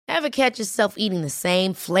Ever catch yourself eating the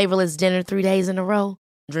same flavorless dinner 3 days in a row?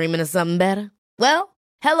 Dreaming of something better? Well,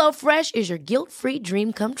 HelloFresh is your guilt-free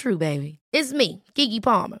dream come true, baby. It's me, Keke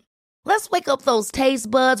Palmer. Let's wake up those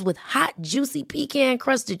taste buds with hot, juicy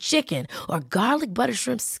pecan-crusted chicken or garlic butter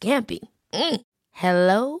shrimp scampi.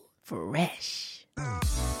 Hello Fresh.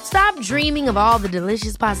 Stop dreaming of all the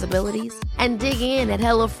delicious possibilities and dig in at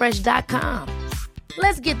HelloFresh.com.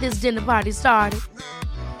 Let's get this dinner party started.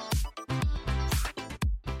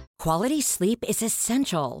 Quality sleep is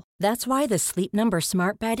essential. That's why the Sleep Number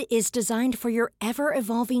Smart Bed is designed for your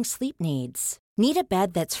ever-evolving sleep needs. Need a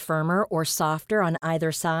bed that's firmer or softer on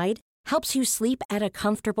either side? Helps you sleep at a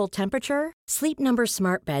comfortable temperature? Sleep Number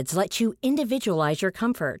Smart Beds let you individualize your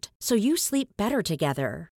comfort, so you sleep better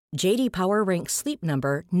together. J.D. Power ranks Sleep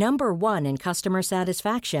Number number 1 in customer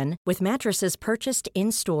satisfaction with mattresses purchased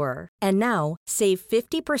in-store. And now, save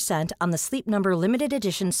 50% on the Sleep Number Limited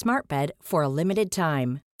Edition Smart Bed for a limited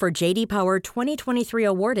time. For J.D. Power 2023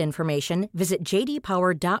 award information, visit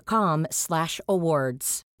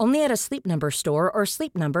jdpower.com/awards. Only at a Sleep Number store or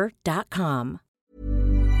sleepnumber.com.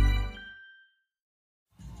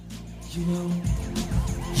 You know,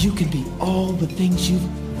 you can be all the things you've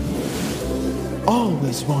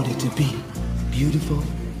always wanted to be. Beautiful,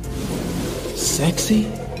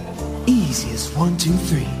 sexy, easy as 1, 2,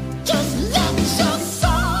 3. Just let your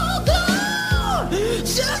soul go.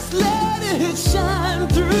 Just let it shine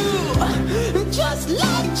through. Just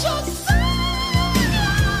let your soul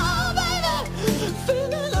go, baby.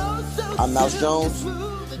 Feeling oh so I'm Mouse Jones.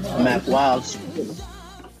 I'm Mac Wilds.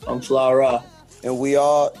 I'm Flora. And we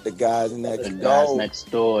are the guys next door. The guys next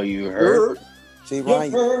door, you heard? See,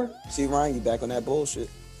 Ryan, you back on that bullshit.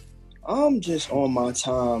 I'm just on my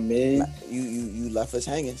time, man. You left us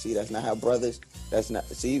hanging. See, that's not how brothers. That's not.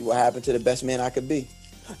 See what happened to the best man I could be.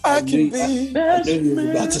 I knew you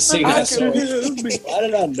were about to sing that song. Why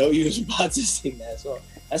did I know you was about to sing that song?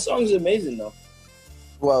 That song is amazing, though.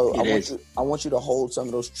 Well, I want you to hold some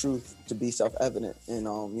of those truths to be self-evident, and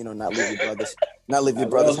not leave your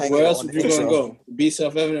brothers hanging. Where else would you gonna go? Be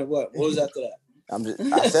self-evident. What was after that?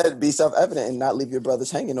 I said be self-evident and not leave your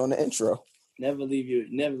brothers hanging on the intro. Never leave you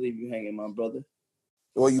hanging, my brother.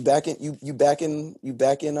 Well, you back in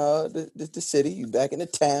the city. You back in the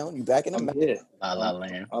town. You back in the La La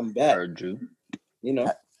Land. I'm back. Heard you. You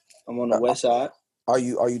know, I'm on the west side. Are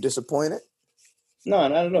you disappointed? No,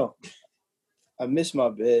 not at all. I miss my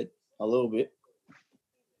bed a little bit,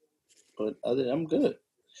 but I'm good.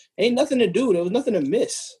 Ain't nothing to do. There was nothing to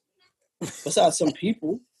miss besides some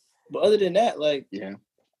people. But other than that, yeah.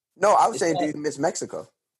 No, I was saying, do you miss Mexico?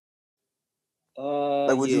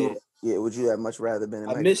 Would you have much rather been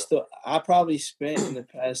in Mexico? I probably spent in the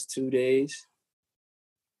past 2 days.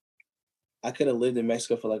 I could have lived in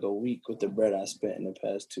Mexico for like a week with the bread I spent in the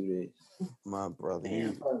past 2 days. My brother,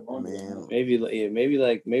 man. Maybe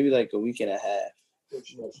like a week and a half.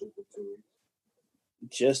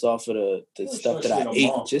 Just off of the stuff that I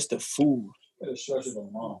ate, just the food.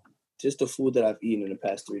 Just the food that I've eaten in the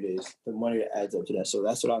past 3 days. The money that adds up to that. So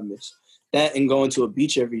that's what I miss. That and going to a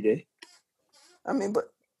beach every day.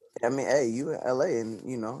 Hey, you in LA and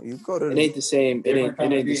you go to. It ain't the same. It ain't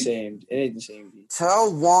the same. It ain't the same beach.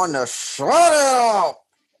 Tell Juan to shut it up.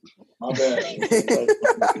 My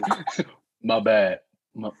bad.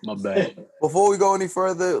 My bad. Before we go any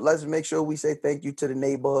further, let's make sure we say thank you to the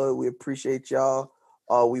neighborhood. We appreciate y'all.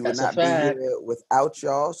 We would not be here without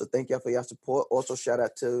y'all. So thank y'all for your support. Also, shout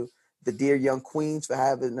out to the Dear Young Queens for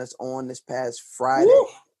having us on this past Friday. Woo!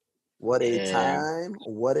 What a time.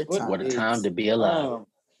 What a time. What a time to be alive.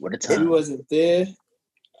 What a time. If you wasn't there,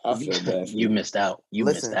 I feel bad. You missed out.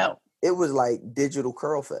 Missed out. It was like digital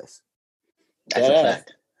curl fest. That's a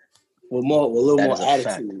fact. With a little more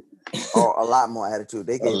attitude. Oh, a lot more attitude.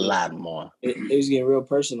 They gave a lot more. It was getting real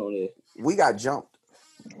personal there. We got jumped.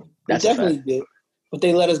 We definitely did. But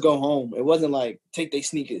they let us go home. It wasn't like take their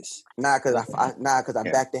sneakers. Because I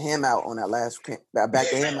backed him out on that last. I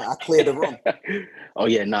backed him out. I cleared the room. Oh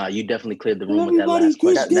yeah, you definitely cleared the room with that last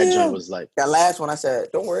question. That joint was like that last one. I said,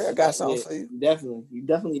 "Don't worry, I got something for you." You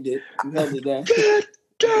definitely did. You held it down. Get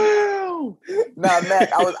down. Nah,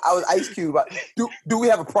 Mac, I was Ice Cube. Do we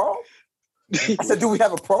have a problem? I said, "Do we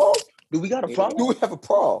have a problem? Do we got a problem? Do we have a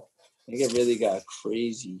problem?" Nigga really got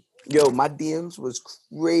crazy. Yo, my DMs was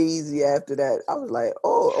crazy after that. I was like,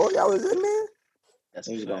 oh, y'all was in there? That's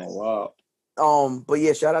going wild. But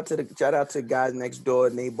yeah, shout out to guys next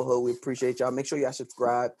door, neighborhood. We appreciate y'all. Make sure y'all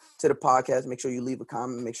subscribe to the podcast. Make sure you leave a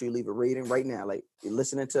comment. Make sure you leave a rating right now. Like you're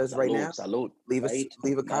listening to us right now. Salute. Leave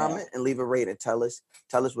a comment and leave a rating. Tell us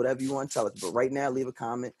whatever you want to tell us. But right now, leave a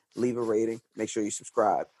comment, leave a rating. Make sure you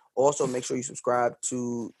subscribe. Also, make sure you subscribe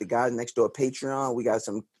to the Guys Next Door Patreon. We got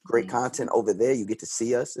some great content over there. You get to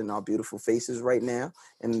see us in our beautiful faces right now.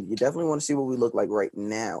 And you definitely want to see what we look like right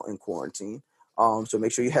now in quarantine. So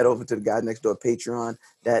make sure you head over to the Guys Next Door Patreon.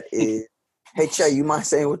 That is, hey, Che, you mind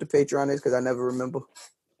saying what the Patreon is? Because I never remember.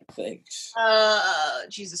 Thanks.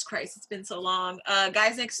 Jesus Christ, it's been so long.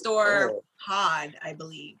 Guys Next Door Pod, I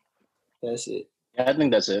believe. That's it. Yeah, I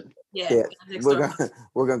think that's it. Yeah,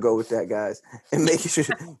 we're gonna go with that, guys, and make sure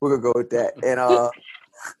we're gonna go with that, and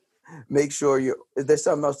make sure there's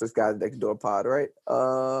something else that's Guys Next Door Pod, right?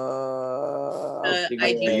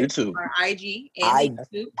 IG, YouTube, or IG, and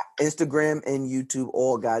YouTube. Instagram and YouTube,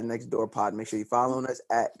 all Guys Next Door Pod. Make sure you're following us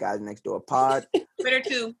at Guys Next Door Pod. Twitter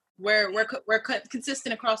too. We're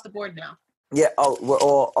consistent across the board now. Yeah. We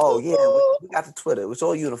got the Twitter. It's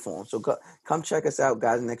all uniform. So come check us out,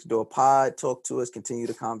 Guys Next Door Pod. Talk to us. Continue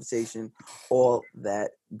the conversation. All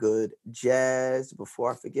that good jazz.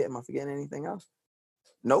 Before I forget, am I forgetting anything else?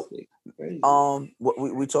 Nope.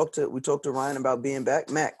 We talked to Ryan about being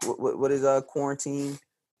back. Mac, what is quarantine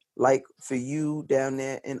like for you down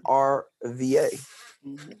there in RVA?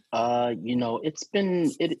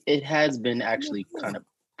 It has been actually kind of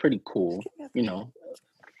pretty cool.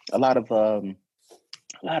 A lot of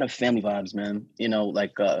family vibes, man.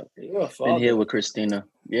 Been here with Christina.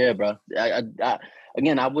 Yeah, bro. I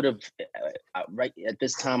would have right at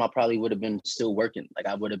this time. I probably would have been still working. Like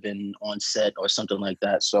I would have been on set or something like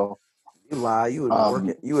that. So you lie. You would have been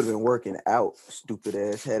working. You would have been working out. Stupid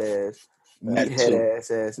ass, head ass, meathead ass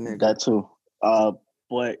nigga. That too.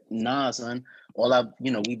 But nah, son.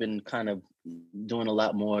 We've been kind of doing a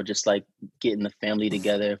lot more, just like getting the family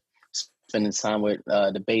together, spending time with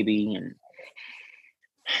the baby, and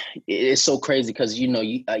it's so crazy because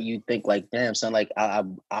you think like, damn, son, like I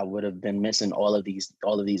would have been missing all of these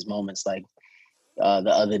moments. Like the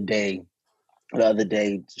other day,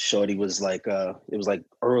 Shorty was like, it was like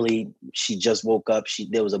early. She just woke up.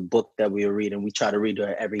 There was a book that we were reading. We try to read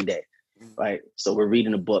her every day, right? So we're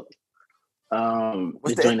reading a book.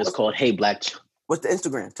 The joint is called Hey Black. What's the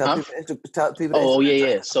Instagram? Tell people. Oh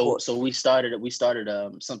yeah. So we started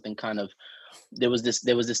something kind of. There was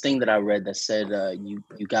this thing that I read that said you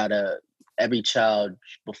gotta, every child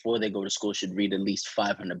before they go to school should read at least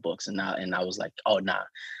 500 books, and I was like, oh nah,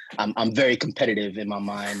 I'm very competitive in my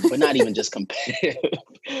mind, but not even just competitive.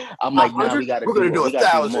 I'm like, nah, we gotta do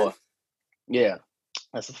 1,000 more. Yeah,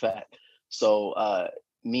 that's a fact. So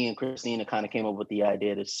me and Christina kind of came up with the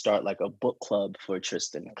idea to start like a book club for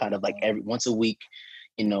Tristan, kind of like once a week.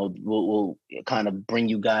 We'll kind of bring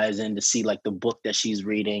you guys in to see like the book that she's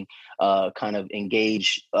reading, kind of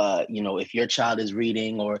engage, if your child is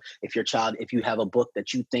reading, or if you have a book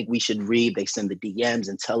that you think we should read, they send the DMs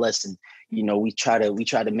and tell us. And, we try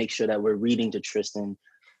to make sure that we're reading to Tristan,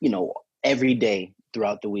 every day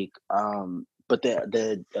throughout the week. But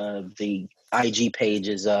the IG page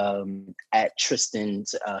is at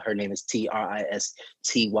Tristan's, her name is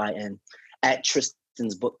TRISTYN, at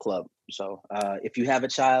Tristan's Book Club. So if you have a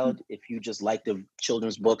child, if you just like the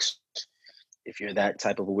children's books, if you're that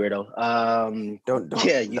type of a weirdo,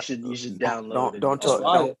 you should download it.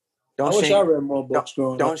 I wish I read more books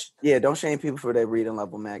growing up. Don't shame people for their reading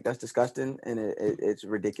level, Mac. That's disgusting, and it's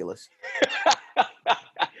ridiculous.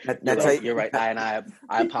 You're right. And I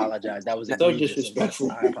apologize. That was so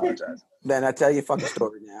disrespectful. I apologize. Then I tell you fucking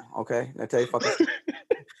story now, okay? I tell you fucking story.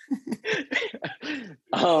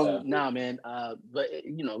 Nah, man. But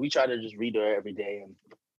we try to just read her every day, and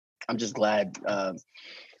I'm just glad.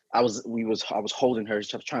 I was holding her,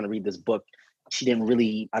 trying to read this book. She didn't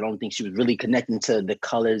really. I don't think she was really connecting to the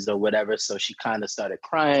colors or whatever. So she kind of started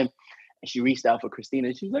crying, and she reached out for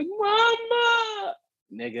Christina. She's like, "Mama,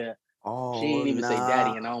 nigga." Oh, she didn't even say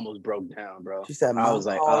daddy, and I almost broke down, bro. She said, "I was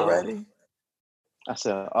like, already." I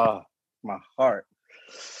said, "Oh, my heart."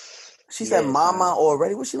 She said, "Mama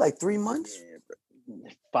already." Was she like 3 months? Yeah,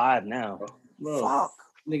 5 now. Bro, fuck.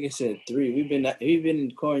 Nigga said 3. We've been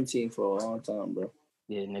in quarantine for a long time, bro.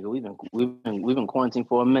 Yeah, nigga, we've been quarantined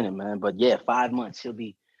for a minute, man. But yeah, 5 months. She'll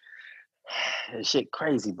be shit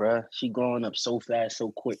crazy, bro. She growing up so fast,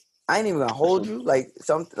 so quick. I ain't even gonna hold you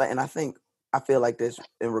and I feel like this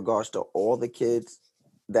in regards to all the kids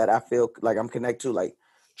that I feel like I'm connected to, like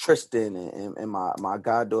Tristan and my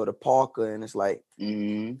goddaughter Parker, and it's like,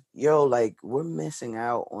 yo, like we're missing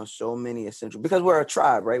out on so many essential, because we're a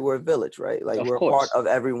tribe, right? We're a village, right? Like we're a part of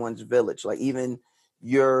everyone's village. Like even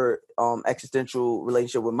your existential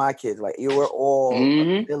relationship with my kids, like we're all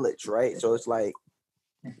a village, right? So it's like,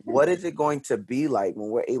 what is it going to be like when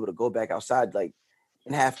we're able to go back outside, like,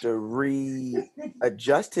 and have to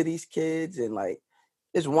readjust to these kids? And like,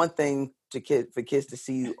 it's one thing for kids to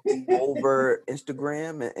see you over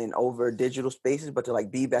Instagram and over digital spaces, but to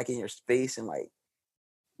like be back in your space and like,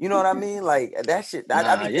 you know what I mean? Like that shit.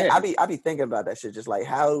 I be thinking about that shit. Just like,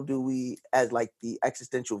 how do we, as like the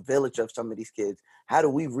existential village of some of these kids, how do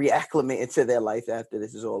we reacclimate into their life after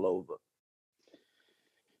this is all over?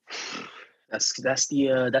 That's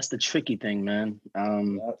the tricky thing, man.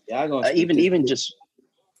 Y'all gonna even just.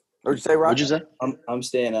 What'd you say, Ryan? What'd you say? I'm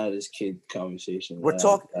staying out of this kid conversation. We're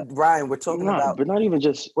talking, Ryan. We're talking about, but not even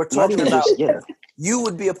just. We're talking about. Yeah. You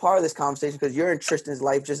would be a part of this conversation because you're in Tristan's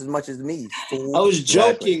life just as much as me. Fool. I was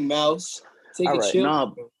joking, Mouse. Take a chill.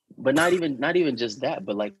 No, but not even just that.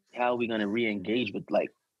 But like, how are we gonna re-engage with like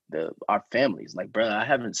our families? Like, bro, I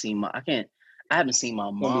haven't seen my mom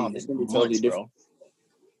in months, bro.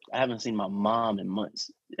 I haven't seen my mom in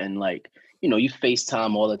months, and like, you know, you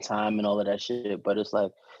FaceTime all the time and all of that shit, but it's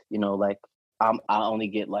like, you know, like I only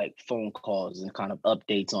get like phone calls and kind of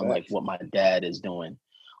updates on like what my dad is doing,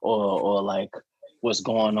 or like what's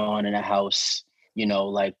going on in the house. You know,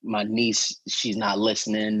 like my niece, she's not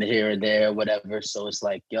listening here or there, whatever. So it's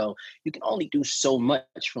like, yo, you can only do so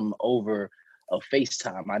much from over a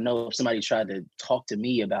FaceTime. I know if somebody tried to talk to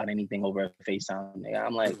me about anything over a FaceTime,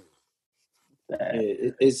 I'm like,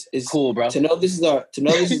 it's cool, bro. To know this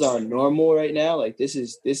is our normal right now. Like this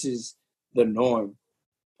is the norm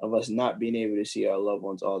of us not being able to see our loved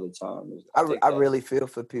ones all the time. I really feel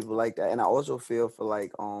for people like that, and I also feel for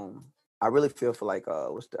like I really feel for like I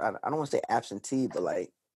don't want to say absentee, but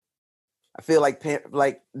like I feel like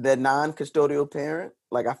like the non-custodial parent.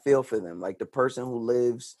 Like I feel for them, like the person who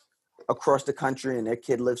lives across the country and their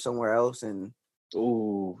kid lives somewhere else, and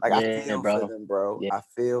like I feel for them, bro. Yeah. I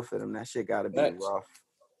feel for them. That shit gotta be rough.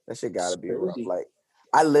 That shit gotta be rough. Like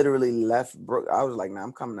I literally left Brook. I was like, nah,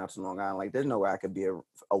 I'm coming out to Long Island. Like there's no way I could be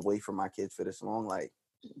away from my kids for this long. Like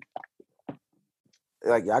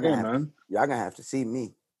y'all gonna have to see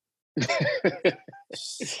me.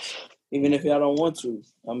 Even if y'all don't want to,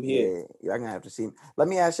 I'm here. Yeah, y'all gonna have to see me. Let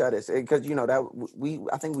me ask y'all this, because you know that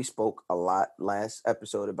I think we spoke a lot last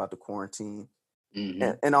episode about the quarantine. Mm-hmm.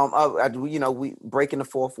 And you know, we breaking the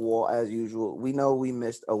fourth wall as usual. We know we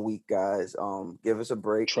missed a week, guys. Give us a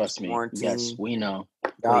break. Trust me. Yes, we know.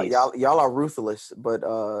 Y'all are ruthless, but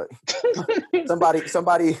somebody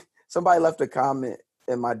left a comment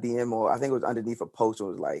in my DM, or I think it was underneath a post. It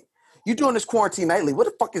was like, "You doing this quarantine nightly? What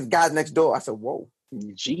the fuck is guys next door?" I said, "Whoa,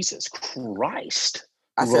 Jesus Christ!"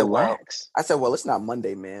 I said, "Well, it's not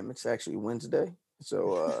Monday, ma'am. It's actually Wednesday.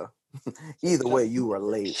 So either way, you were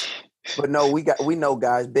late." But no, we know,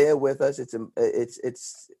 guys. Bear with us.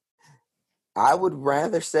 It's. I would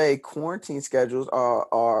rather say quarantine schedules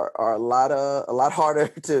are a lot harder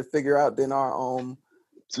to figure out than our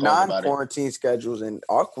non-quarantine schedules, and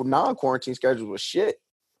our non-quarantine schedules was shit.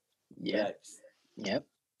 Yeah. Yep.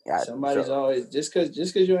 Yeah, somebody's always just because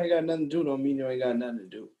you ain't got nothing to do don't mean you ain't got nothing to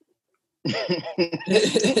do.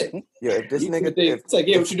 Yeah, if this nigga, it's like,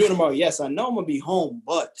 yeah, what you doing tomorrow? Yes, I know I'm gonna be home,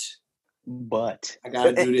 but I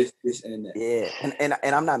gotta do this, and that. Yeah,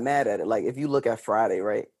 and I'm not mad at it. Like if you look at Friday,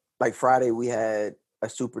 right? Like Friday, we had a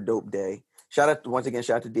super dope day. Shout out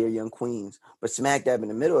to Dear Young Queens. But smack dab in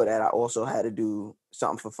the middle of that, I also had to do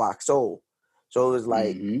something for Fox Soul. So it was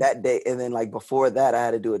like that day, and then like before that, I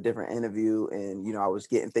had to do a different interview, and you know I was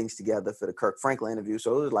getting things together for the Kirk Franklin interview.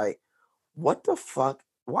 So it was like, what the fuck?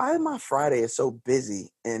 Why my Friday is so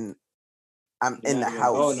busy and I'm in the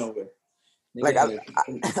house? Like I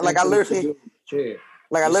literally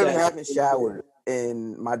haven't showered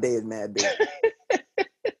and my day is mad busy.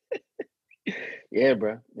 Yeah,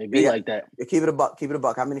 bro. It be like that. Yeah, keep it a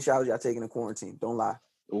buck. How many showers y'all taking in quarantine? Don't lie.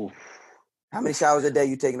 Oof. How many showers a day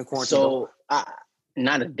you taking in quarantine? So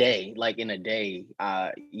not a day. Like in a day,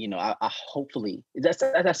 you know, I hopefully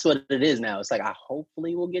that's what it is now. It's like I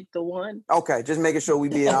hopefully will get the one. Okay, just making sure we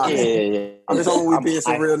being honest. Yeah. I'm just hoping we being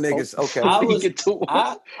some real niggas. Okay. I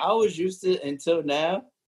was used to until now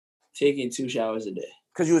taking 2 showers a day.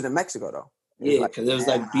 Because you was in Mexico though. Yeah, because there was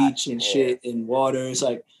like beach and shit and water. It's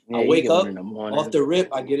like I wake up off the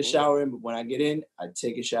rip, I get a shower in, but when I get in, I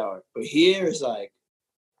take a shower. But here it's like,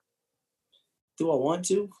 do I want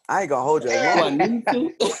to? I ain't gonna hold you. Do I need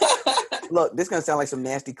to? Look, this gonna sound like some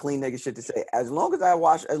nasty clean nigga shit to say. As long as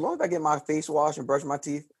I get my face washed and brush my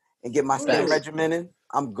teeth and get my skin regimen in,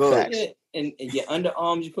 I'm good. Yeah. And your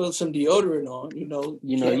underarms, you put some deodorant on, you know.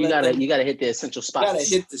 You gotta hit the essential spots. You gotta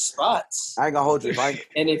hit the spots. I ain't gonna hold you. If I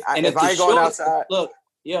ain't going outside, look,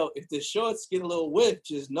 yo, if the shorts get a little whipped,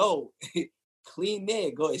 just know, clean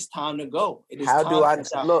there. Go. It's time to go. How do I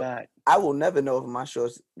look? I will never know if my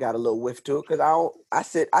shorts got a little whiff to it because I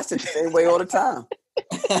sit the same way all the time.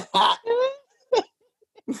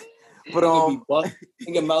 But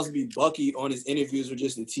Nigga Mouse be Bucky on his interviews with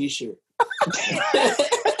just a t-shirt.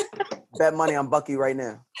 Bet money on Bucky right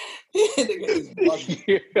now. Nigga is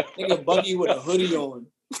Bucky. Nigga Bucky with a hoodie on.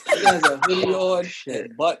 Nigga has a hoodie on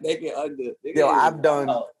and butt naked under. Nigga Yo,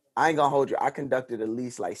 I ain't gonna hold you. I conducted at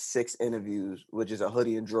least like 6 interviews with just a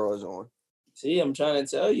hoodie and drawers on. See, I'm trying to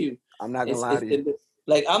tell you. I'm not gonna lie to you.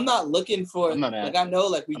 Like, I'm not looking for, like, I know,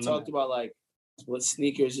 like, we I'm talked about, like, what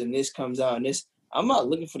sneakers and this comes out and this. I'm not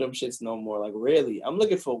looking for them shits no more. Like, really. I'm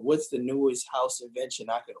looking for what's the newest house invention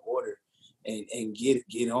I could order and get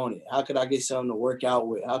on it. How could I get something to work out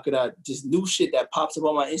with? How could I just new shit that pops up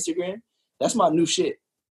on my Instagram? That's my new shit.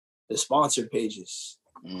 The sponsored pages.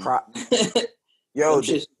 Yo,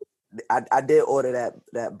 I did order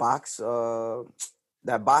that box,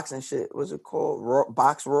 that boxing shit. What's it called?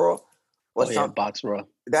 Box Raw. Box Raw.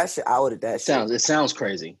 That shit, I ordered that shit. It sounds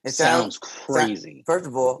crazy. It sounds crazy. First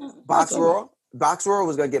of all, Box Raw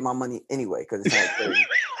was gonna get my money anyway because it sounds crazy.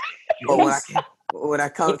 But when I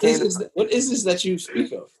come, what is this that you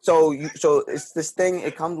speak of? So it's this thing.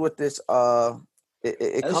 It comes with this.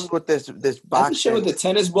 It comes with this box. That's the shit with the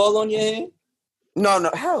tennis ball on your hand. No,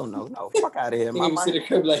 hell no. Fuck out of here. You sit the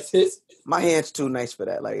crib like this. My hand's too nice for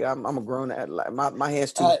that. Like I'm a grown at like my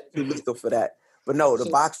hand's too lethal for that. But no, the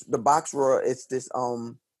box Raw. It's this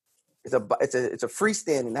it's a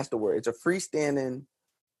freestanding. That's the word. It's a freestanding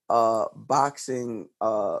boxing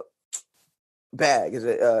bag. It's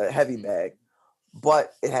a heavy bag,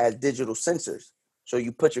 but it has digital sensors. So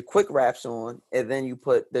you put your quick wraps on, and then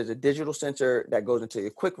there's a digital sensor that goes into your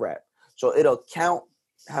quick wrap. So it'll count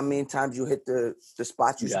how many times you hit the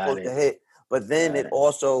spots you're supposed to hit. But then it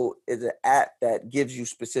also is an app that gives you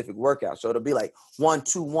specific workouts. So it'll be like 1,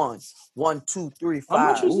 2, 1, 1, 2, 3, 5.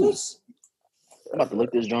 How much is this? I'm about to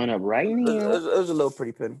look this joint up right now. It was a little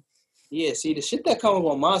pretty penny. Yeah, see, the shit that comes up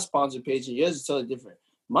on my sponsor page and yours is totally different.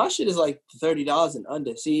 My shit is like $30 and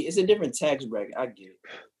under. See, it's a different tax bracket. I get it.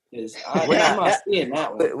 I'm not seeing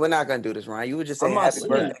that one. We're not gonna do this, Ryan. You were just saying happy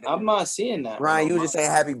birthday. I'm not seeing that. Ryan, you were just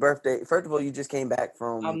saying happy birthday. First of all, you just came back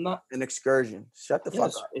from an excursion. Shut the fuck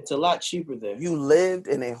up. It's a lot cheaper there. You lived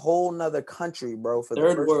in a whole nother country, bro, for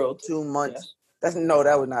third the first world 2 months. Yes.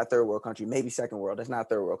 That was not third world country. Maybe second world. That's not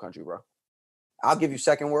third world country, bro. I'll give you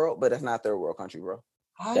second world, but that's not third world country, bro.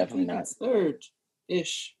 Definitely not.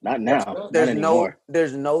 Third-ish. Not now.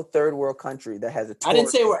 There's no third world country that has a tour. I didn't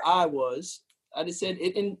say where I was. I just said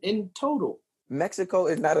it in total. Mexico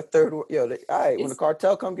is not a third world. Yo, all right, when the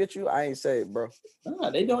cartel come get you, I ain't say it, bro. Nah,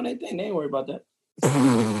 they doing their thing. They ain't worried about that.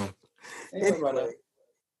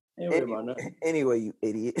 Anyway, you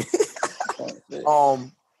idiot.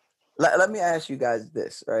 Let me ask you guys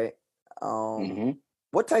this, right?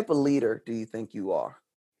 What type of leader do you think you are?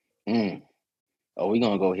 Are we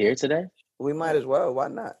gonna go here today? We might as well. Why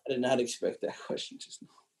not? I did not expect that question just now.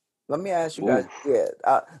 Let me ask you guys.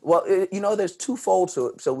 There's twofold to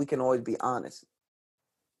it, so we can always be honest.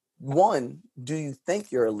 One, do you think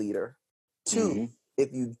you're a leader? Two,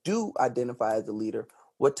 if you do identify as a leader,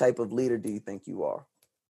 what type of leader do you think you are?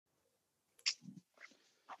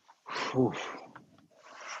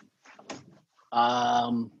 I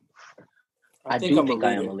do think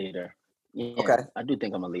I am a leader. Yeah, okay. I do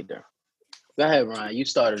think I'm a leader. Go ahead, Ryan. You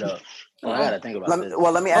started up. I gotta think about this.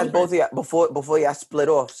 Well, let me ask both of y'all before y'all split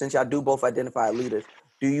off. Since y'all do both identify leaders,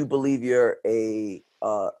 do you believe you're a?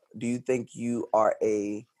 Do you think you are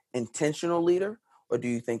a intentional leader, or do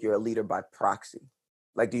you think you're a leader by proxy?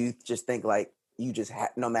 Like, do you just think like you just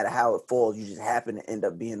no matter how it falls, you just happen to end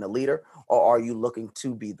up being the leader, or are you looking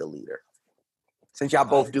to be the leader? Since y'all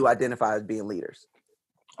both do identify as being leaders,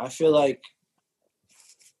 I feel like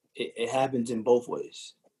it happens in both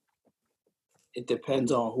ways. It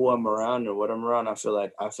depends on who I'm around or what I'm around. I feel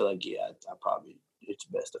like yeah, I probably it's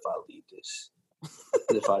best if I lead this.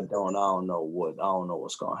 If I don't know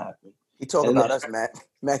what's gonna happen. He talking about us, Matt.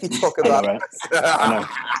 Matt, he talking about us. I know.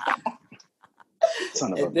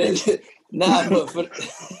 Son of a bitch. Nah, but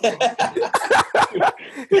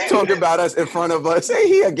he's talking about us in front of us. Hey,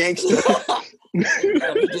 he a gangster.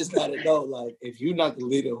 You just gotta know, like, if you're not the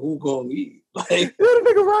leader, who gonna lead? Like, the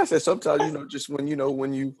nigga Ron said sometimes, just when you do a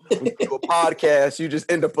podcast, you just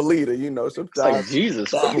end up a leader. Sometimes like Jesus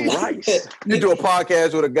Christ. You do a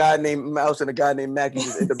podcast with a guy named Mouse and a guy named Mac, you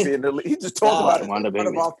just end up being the leader. He just talking about it in front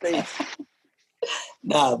of our face.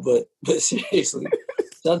 Nah, but seriously,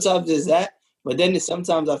 sometimes it's that. But then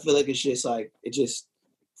sometimes I feel like it's just like it just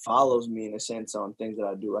follows me in a sense on things that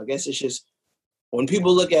I do. I guess it's just when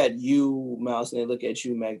people look at you, Mouse, and they look at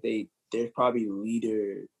you, Mac, there's probably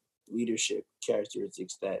leadership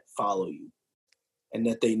characteristics that follow you. And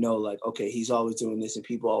that they know, like, okay, he's always doing this and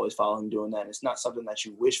people always follow him doing that. And it's not something that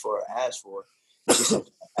you wish for or ask for. It's just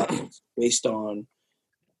something that happens based on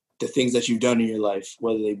the things that you've done in your life,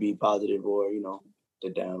 whether they be positive or, you know, the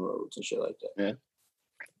down roads and shit like that. Yeah.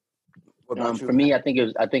 What about you? For me, I think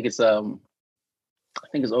it's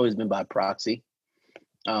always been by proxy.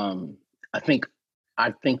 I think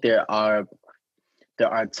there are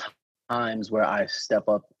times where I step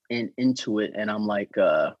up into it and I'm like,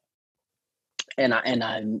 and I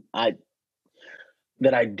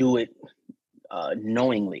that I do it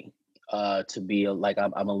knowingly, to be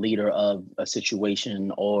I'm a leader of a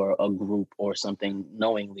situation or a group or something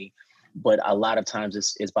knowingly, but a lot of times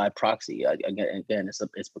it's by proxy. Again,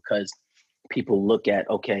 it's because people look at,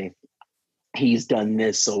 okay, he's done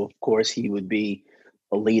this, so of course he would be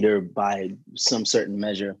a leader by some certain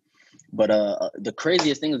measure. But the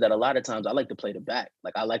craziest thing is that a lot of times I like to play the back.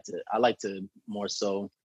 Like I like to more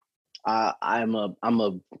so. I'm a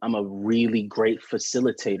really great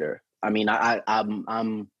facilitator. I mean,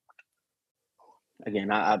 I'm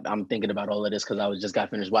thinking about all of this because I just got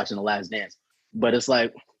finished watching The Last Dance. But it's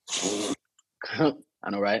like, I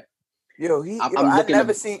know, right?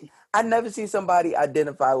 I never seen somebody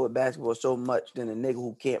identify with basketball so much than a nigga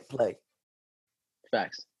who can't play.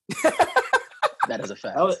 Facts. That is a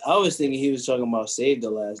fact. I was thinking he was talking about Save the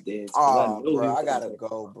Last Dance. Oh, bro, I gotta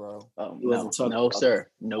go, bro. No, sir.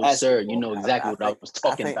 You know exactly what I was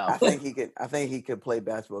talking about. I think he could play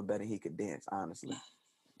basketball better than he could dance, honestly.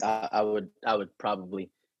 I would probably.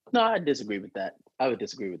 No, I disagree with that.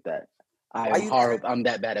 I'm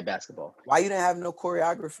that bad at basketball. Why you didn't have no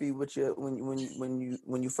choreography with you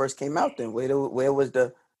when you first came out? Then where was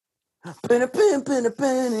the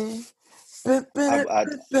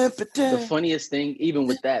The funniest thing, even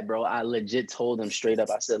with that, bro, I legit told him straight up.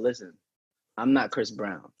 I said, "Listen, I'm not Chris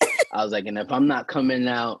Brown." I was like, and if I'm not coming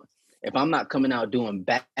out doing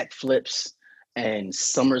backflips and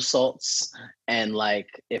somersaults, and like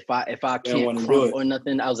if I can't crump or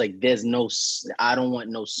nothing, I was like, I don't want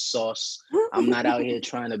no sauce. I'm not out here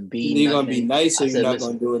trying to be. You're gonna be nice, or you're not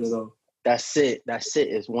gonna do it at all. That's it.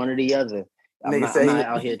 It's one or the other. I'm not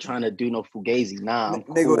out here trying to do no fugazi. Nah, I'm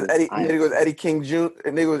cool. Nigga was Eddie King Jr.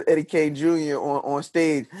 And nigga was Eddie King Jr. on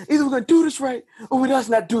stage. Either we're gonna do this right or we're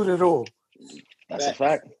just not do it at all. That's a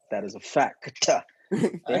fact. That is a fact. They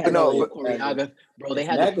had the choreographer, bro. They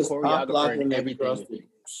had the choreographer and everything.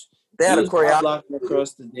 They had a choreographer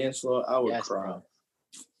across the dance floor. I would cry.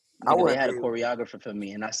 They had a choreographer for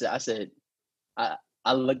me, and I said, I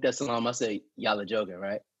looked at Salam. I said, "Y'all are joking,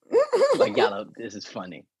 right? Like y'all, this is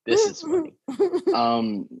funny. This is funny."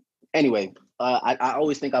 Anyway, I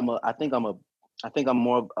always think I'm a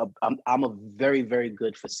very, very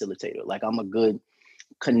good facilitator. Like I'm a good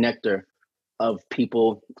connector of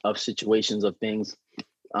people, of situations, of things.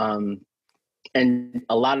 And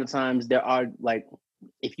a lot of times there are like,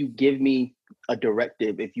 if you give me a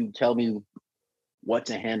directive, if you tell me what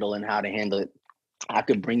to handle and how to handle it, I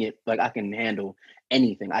could bring it. Like I can handle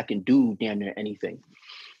anything. I can do damn near anything.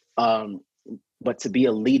 But to be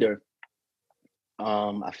a leader,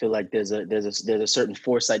 I feel like there's a certain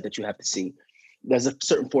foresight that you have to see. There's a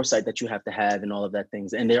certain foresight that you have to have and all of that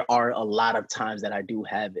things. And there are a lot of times that I do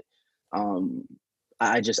have it.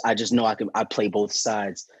 I just know I play both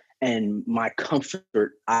sides, and my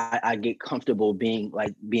comfort, I get comfortable being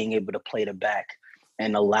able to play the back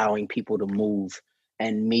and allowing people to move,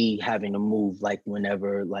 and me having to move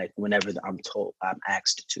whenever I'm told, I'm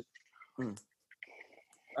asked to.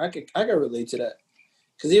 I can relate to that,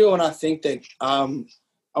 because even when I think that I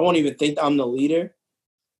won't even think I'm the leader,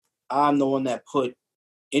 I'm the one that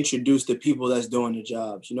introduced the people that's doing the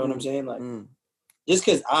jobs. You know what I'm saying? Like, just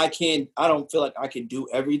because I don't feel like I can do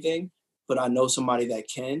everything, but I know somebody that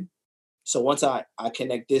can. So once I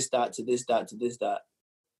connect this dot to this dot to this dot,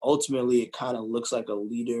 ultimately it kind of looks like a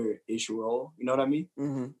leader-ish role. You know what I mean?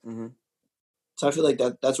 Mm-hmm, mm-hmm. So I feel like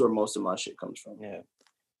that's where most of my shit comes from. Yeah.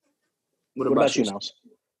 What about you, Mouse?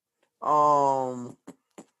 I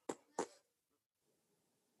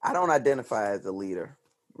don't identify as a leader,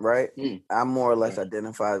 right? I'm more or less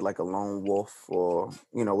identified as like a lone wolf, or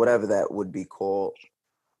whatever that would be called.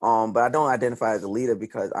 But I don't identify as a leader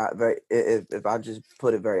because if I just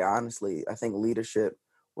put it very honestly, I think leadership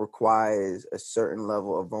requires a certain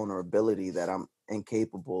level of vulnerability that I'm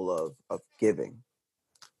incapable of giving.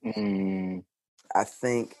 I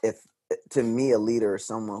think to me, a leader is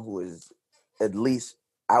someone who is at least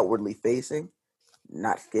outwardly facing,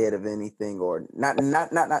 not scared of anything, or not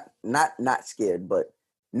scared, but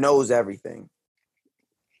knows everything.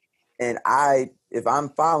 And if I'm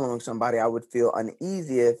following somebody, I would feel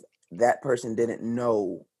uneasy if that person didn't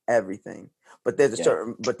know everything. But there's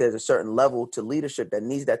a certain level to leadership that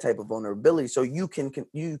needs that type of vulnerability, so you can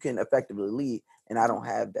effectively lead. And I don't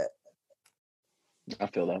have that. I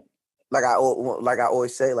feel that. Like I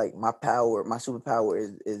always say, like my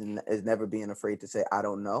superpower is never being afraid to say I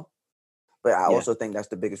don't know. But I also think that's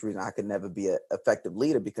the biggest reason I could never be an effective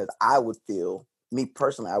leader, because I would feel, me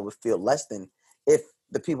personally, I would feel less than if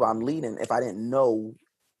the people I'm leading, if I didn't know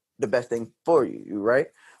the best thing for you, right?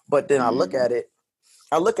 But then I look at it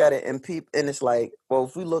and it's like, well,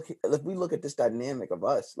 if we look at this dynamic of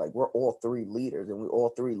us, like we're all three leaders and we all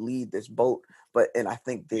three lead this boat. And I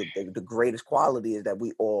think the greatest quality is that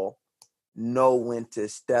we all know when to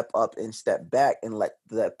step up and step back and let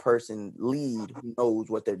that person lead who knows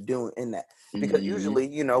what they're doing in that. Because usually,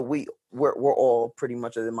 we're all pretty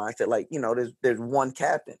much of the mindset, like, there's one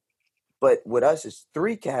captain. But with us, it's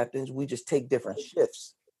three captains. We just take different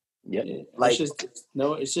shifts. Yeah. Like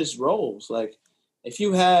it's just roles. Like if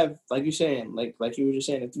you have, like you're saying, like you were just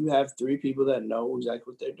saying, if you have three people that know exactly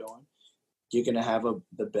what they're doing, you're gonna have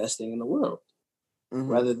the best thing in the world.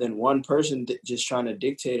 Rather than one person just trying to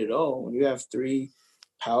dictate it all. When you have three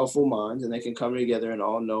powerful minds and they can come together and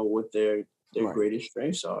all know what their greatest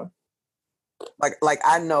strengths are. Like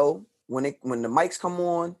I know when the mics come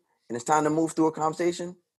on and it's time to move through a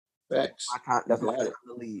conversation, that's my time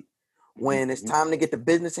to lead. When it's time to get the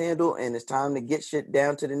business handle and it's time to get shit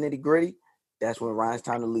down to the nitty gritty, that's when Ryan's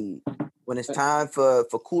time to lead. When it's time for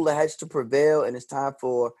cooler heads to prevail and it's time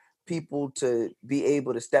for people to be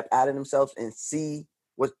able to step out of themselves and see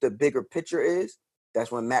what the bigger picture is,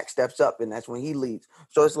 that's when Mac steps up and that's when he leads.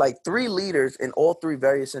 So it's like three leaders in all three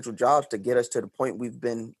very essential jobs to get us to the point we've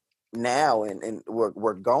been now and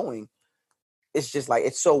we're going. It's just like,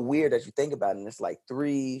 it's so weird as you think about it. And it's like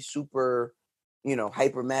three super,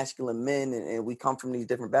 hyper masculine men and we come from these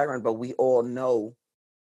different backgrounds, but we all know,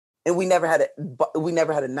 and we never had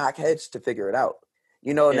to knock heads to figure it out.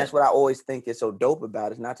 And that's what I always think is so dope about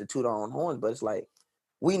it. It's not to toot our own horns, but it's like,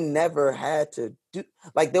 we never had to do,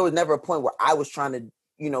 like, there was never a point where I was trying to,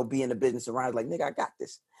 be in the business around, like, nigga, I got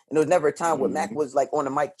this. And there was never a time where Mac was like on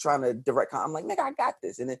the mic trying to direct. I'm like, nigga, I got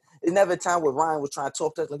this. And it's never a time where Ryan was trying to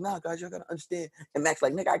talk to us, like, nah, guys, y'all got to understand. And Mac's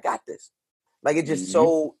like, nigga, I got this. Like, it just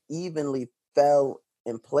so evenly fell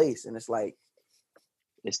in place. And it's like,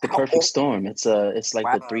 it's the perfect storm. It's like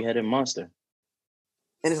the three-headed monster.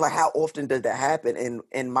 And it's like, how often does that happen?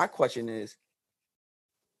 And my question is,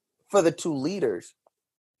 for the two leaders,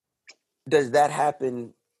 does that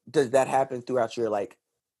happen throughout your like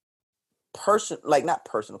not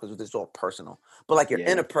personal, because it's all personal, but like your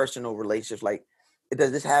interpersonal relationships? Like,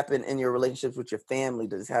 does this happen in your relationships with your family?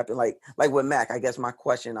 Does this happen like with Mac? I guess my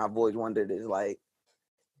question I've always wondered is like,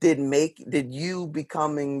 did you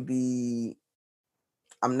becoming the,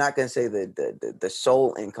 I'm not gonna say the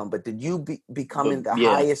sole income, but did you becoming the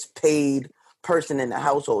highest paid person in the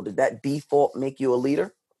household, did that default make you a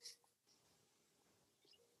leader?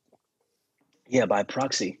 Yeah, by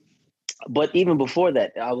proxy. But even before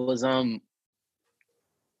that, I was I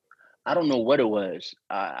don't know what it was.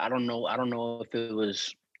 I don't know if it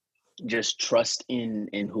was just trust in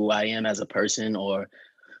who I am as a person or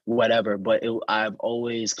whatever. But I've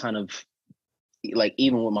always kind of, like,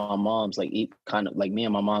 even with my mom's, like, kind of like me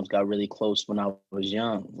and my mom's got really close when I was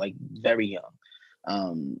young, like very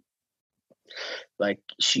young. Like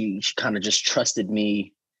she kind of just trusted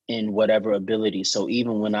me in whatever ability. So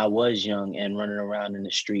even when I was young and running around in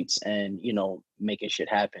the streets and, making shit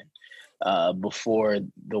happen, before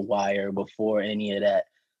The Wire, before any of that,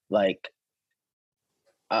 like,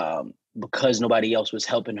 because nobody else was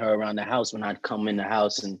helping her around the house, when I'd come in the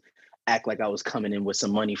house and act like I was coming in with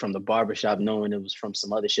some money from the barbershop, knowing it was from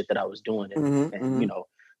some other shit that I was doing, and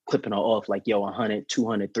clipping her off like, yo, 100,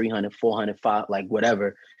 200, 300, 400, 5, like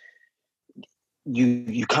whatever,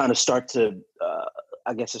 you kind of start to,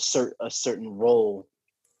 I guess, assert a certain role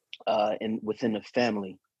within the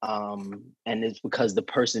family. And it's because the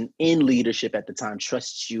person in leadership at the time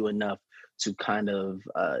trusts you enough to kind of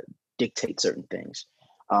dictate certain things.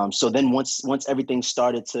 So then once everything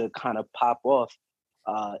started to kind of pop off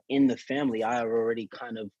in the family, I already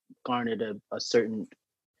kind of garnered a certain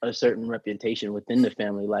reputation within the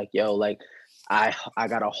family. Like, yo, like I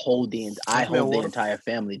gotta hold the entire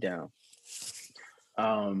family down.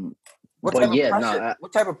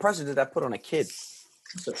 What type of pressure did that put on a kid?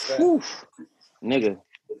 Nigga,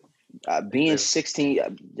 being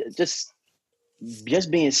 16, just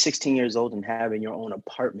being 16 years old and having your own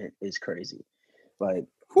apartment is crazy. Like,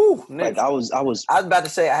 like I was about to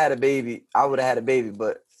say I had a baby. I would have had a baby,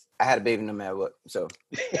 but I had a baby no matter what. So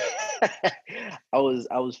I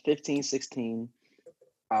was 15, 16.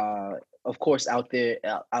 Of course, out in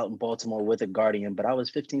Baltimore with a guardian, but I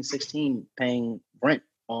was 15, 16 paying rent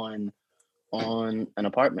on an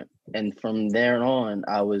apartment. And from there on,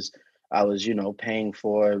 I was, paying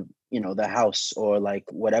for the house, or like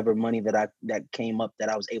whatever money that came up that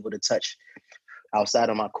I was able to touch outside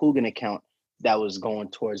of my Coogan account, that was going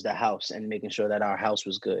towards the house and making sure that our house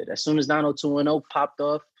was good. As soon as 90210 popped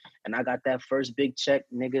off and I got that first big check,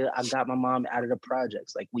 nigga, I got my mom out of the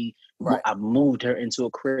projects. Like I moved her into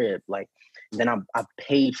a crib. Like then I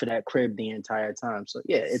paid for that crib the entire time. So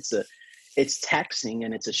yeah, it's taxing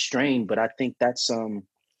and it's a strain, but I think that's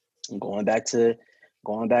going back to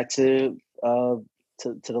the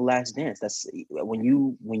Last Dance. That's when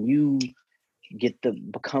you get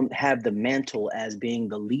have the mantle as being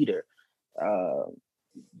the leader. There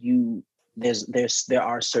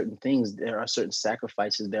are certain things, there are certain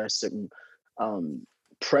sacrifices, there are certain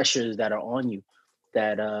pressures that are on you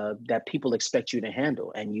that people expect you to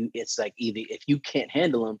handle, and it's like either if you can't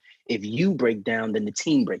handle them, if you break down, then the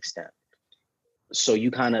team breaks down. So you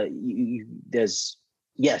kind of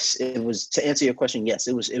yes, it was, to answer your question, yes,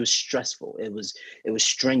 it was stressful, it was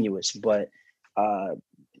strenuous, but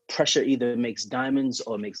pressure either makes diamonds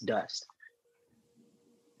or makes dust.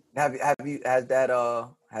 Has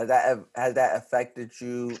that affected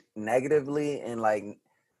you negatively, and like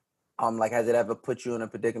has it ever put you in a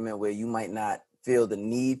predicament where you might not feel the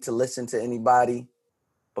need to listen to anybody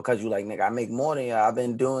because you like, nigga, I make more than you, I've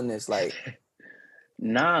been doing this, like?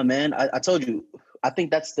 Nah, man, I told you, I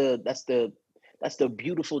think that's the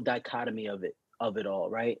beautiful dichotomy of it all,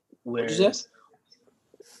 right? Where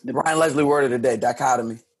Ryan Leslie word of the day,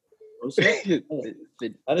 dichotomy. I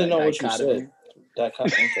didn't know what you said.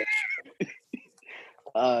 Dichotomy.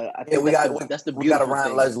 I think we got a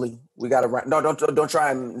Ryan Leslie. We got a Ryan. No, don't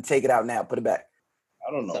try and take it out now. Put it back.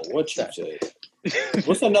 I don't know what you said.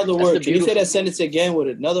 What's another word? Can you say that sentence again with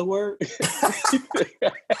another word?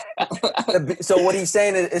 So what he's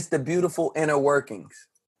saying is it's the beautiful inner workings.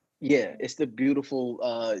 Yeah, it's the beautiful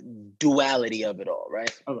duality of it all,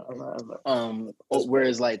 right?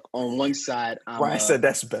 Whereas like on one side, Ryan said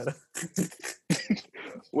that's better.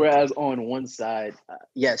 Whereas on one side,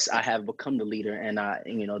 yes, I have become the leader, and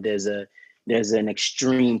there's an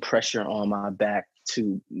extreme pressure on my back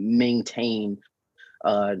to maintain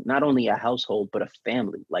not only a household but a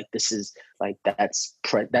family. Like this is like that's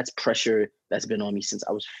pressure that's been on me since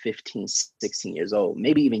I was 15, 16 years old,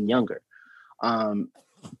 maybe even younger.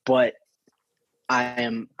 But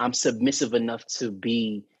I'm submissive enough to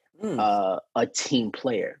be a team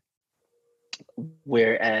player,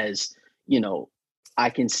 whereas I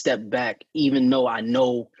can step back even though I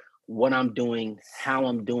know what I'm doing, how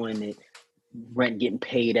I'm doing it. Rent getting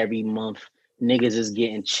paid every month, niggas is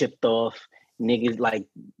getting chipped off, niggas, like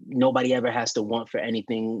nobody ever has to want for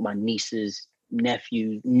anything. My nieces,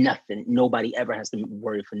 nephews, nothing. Nobody ever has to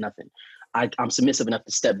worry for nothing. I'm submissive enough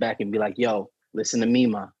to step back and be like, yo, listen to me,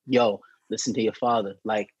 ma. Yo, listen to your father.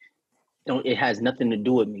 Like, it has nothing to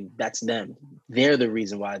do with me. That's them. They're the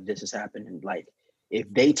reason why this is happening. Like, if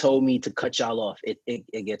they told me to cut y'all off,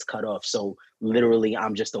 it gets cut off. So literally,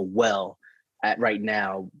 I'm just a well at right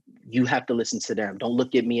now. You have to listen to them. Don't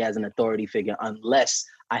look at me as an authority figure unless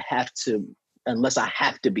I have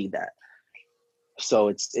to be that. So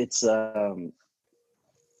it's I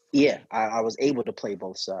was able to play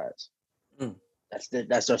both sides.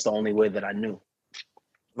 That's just the only way that I knew.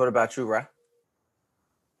 What about you, Ra?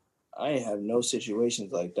 I ain't have no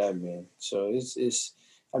situations like that, man. So it's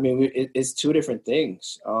two different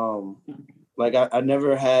things. Like I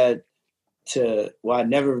never had I'd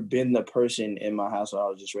never been the person in my house where I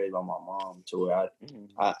was just raised by my mom to where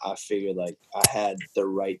I figured like I had the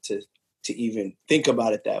right to even think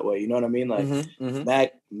about it that way. You know what I mean? Like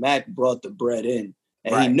Mac brought the bread in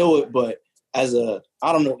and he knew it, but I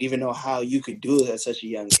don't even know how you could do it at such a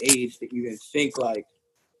young age to even think like,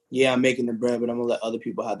 yeah, I'm making the bread, but I'm gonna let other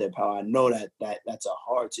people have their power. I know that's a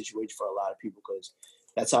hard situation for a lot of people because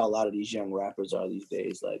that's how a lot of these young rappers are these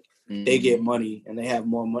days. Like they get money and they have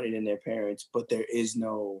more money than their parents, but there is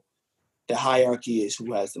the hierarchy is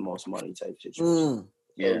who has the most money type situation.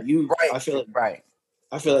 Yeah, so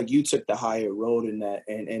I feel like you took the higher road in that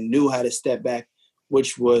and knew how to step back,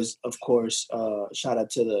 which was, of course, shout out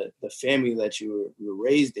to the family that you were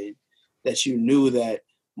raised in, that you knew that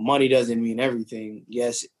money doesn't mean everything.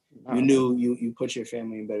 Yes, you knew you put your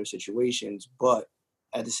family in better situations, but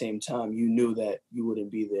at the same time, you knew that you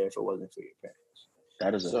wouldn't be there if it wasn't for your parents.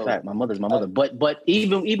 That is a fact. My mother's my mother. But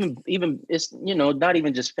even it's not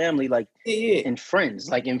even just family, like in friends.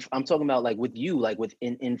 Like I'm talking about like with you, like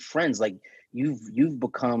in friends, like you've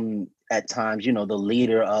become at times, the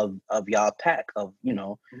leader of y'all pack of,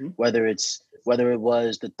 whether it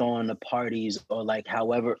was the throwing the parties or like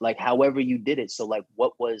however you did it. So like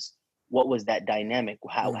what was that dynamic?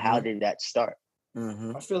 How did that start?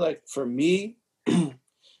 I feel like for me,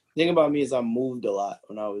 The thing about me is I moved a lot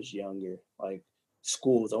when I was younger, like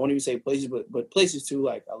schools. I won't even say places, but places too.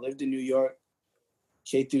 Like I lived in New York,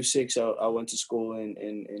 K through 6. I went to school in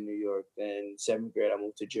New York. Then 7th grade, I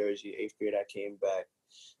moved to Jersey. 8th grade, I came back.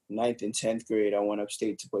 9th and 10th grade, I went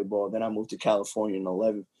upstate to play ball. Then I moved to California in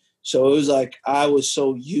 11th. So it was like I was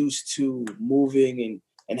so used to moving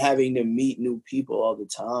and having to meet new people all the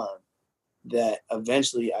time that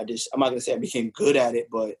eventually I'm not going to say I became good at it,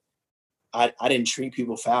 but I didn't treat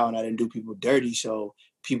people foul and I didn't do people dirty. So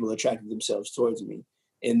people attracted themselves towards me.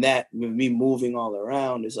 And that, with me moving all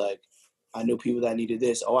around, is like, I knew people that needed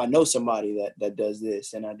this. Oh, I know somebody that does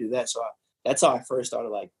this, and I do that. So that's how I first started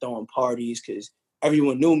like throwing parties, because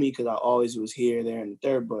everyone knew me because I always was here, there, and the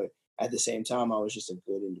third. But at the same time, I was just a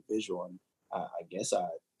good individual, and I guess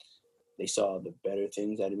they saw the better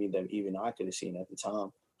things out of me that even I could have seen at the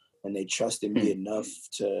time, and they trusted me enough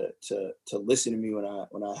to listen to me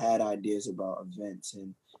when I had ideas about events,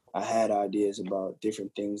 and I had ideas about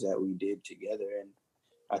different things that we did together, and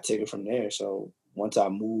I took it from there. So once I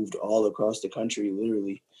moved all across the country,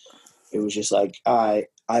 literally, it was just like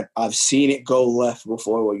I've seen it go left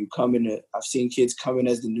before, where I've seen kids come in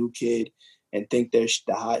as the new kid and think they're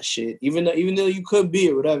the hot shit, even though you could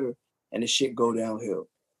be or whatever, and the shit go downhill.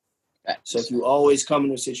 So if you always come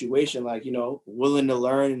in a situation like, willing to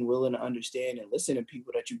learn and willing to understand and listen to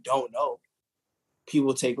people that you don't know,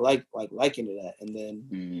 people take liking to that, and then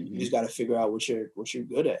you just got to figure out what you're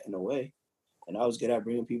good at in a way. And I was good at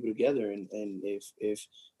bringing people together. And if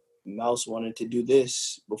Mouse wanted to do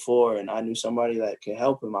this before, and I knew somebody that could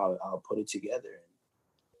help him, I'll put it together. And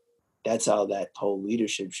that's how that whole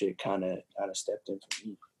leadership shit kind of stepped in for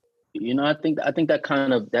me. I think that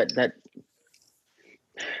kind of that.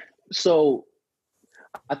 So,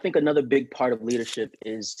 I think another big part of leadership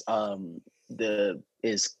is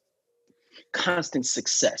constant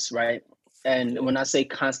success, right? And when I say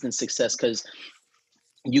constant success, because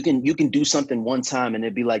you can do something one time and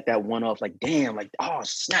it'd be like that one off, like damn, like oh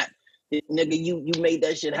snap, nigga, you made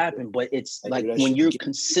that shit happen. But it's like when you're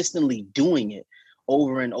consistently doing it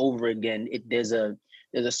over and over again, there's a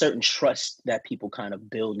certain trust that people kind of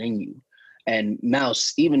build in you. And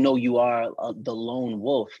Mouse, even though you are the lone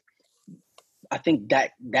wolf, I think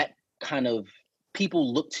that kind of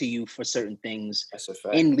people look to you for certain things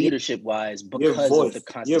in leadership wise because of the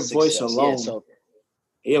constant your voice success. alone. Yeah, so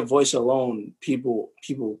your voice alone, people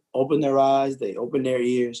open their eyes, they open their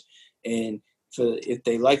ears, and if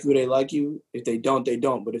they like you, they like you. If they don't, they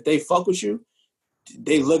don't. But if they fuck with you,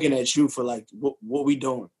 they looking at you for like, what we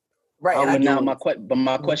doing? Right.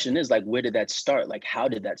 My question is like, where did that start? Like, how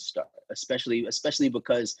did that start? Especially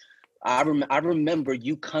because I remember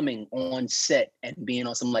you coming on set and being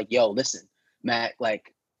on some like, yo, listen, Mac,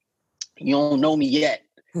 like, you don't know me yet.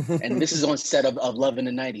 And this is on set of Love in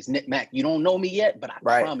the 90s. Mac, you don't know me yet, but I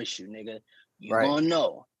promise you, nigga, you gonna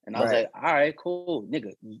know. And I was like, all right, cool,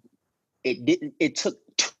 nigga. It took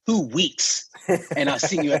 2 weeks and I've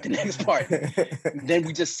seen you at the next part. Then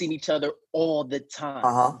we just seen each other all the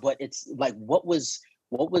time. But it's like,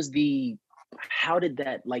 how did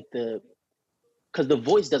that, like because the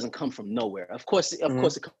voice doesn't come from nowhere. Of course it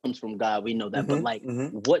comes from God. We know that. But like,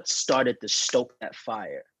 what started to stoke that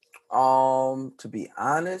fire? To be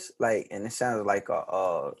honest, like, and it sounds like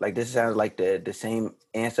this sounds like the same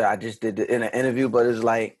answer I just did in an interview, but it's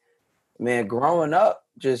like, man, growing up,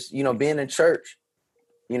 just being in church,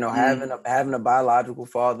 having a biological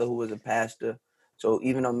father who was a pastor. So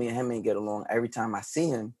even though me and him ain't get along, every time I see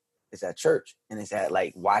him, it's at church, and it's at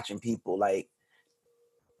like watching people like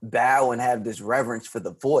bow and have this reverence for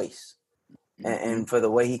the voice and for the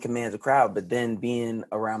way he commands a crowd. But then being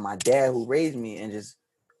around my dad who raised me and just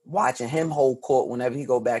watching him hold court whenever he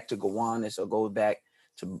go back to Gowanus or go back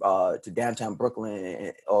to downtown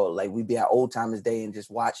Brooklyn, or like we be at Old Timers Day and just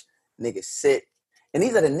watch niggas sit. And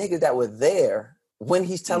these are the niggas that were there when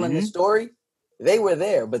he's telling the story. They were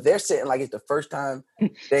there, but they're sitting like it's the first time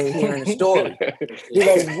they hearing the story.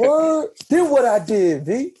 He's like, word, did what I did,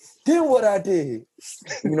 V. Did what I did.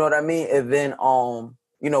 You know what I mean? And then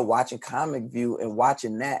watching Comic View and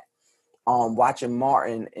watching that, watching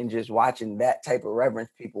Martin and just watching that type of reverence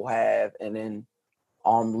people have, and then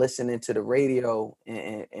listening to the radio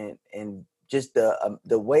and just the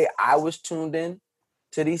way I was tuned in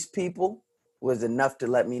to these people was enough to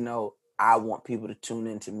let me know I want people to tune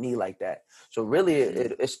into me like that. So really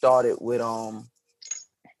it started with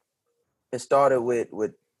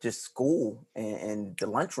just school and the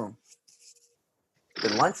lunchroom.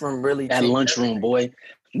 The lunchroom really that lunchroom, boy.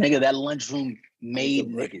 Nigga, that lunchroom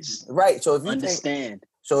made niggas. Right. So if you understand.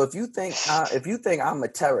 So if you think I'm a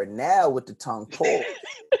terror now with the tongue pulled,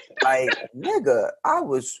 Like, nigga, I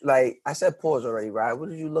was like, I said pause already, right? What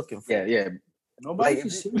are you looking for? Yeah. Nobody Like, can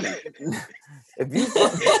see me. if you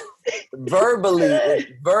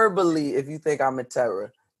verbally, if you think I'm a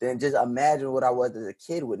terror, then just imagine what I was as a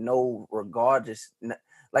kid with no regard. Just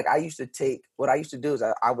like I used to take. What I used to do is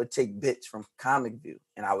I would take bits from Comic View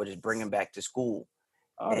and I would just bring them back to school.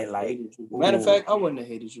 And like, matter of fact, I wouldn't have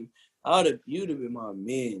hated you. You'd have been my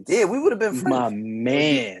man. Yeah, we would have been friends. My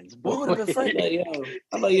man's. We would have been friends.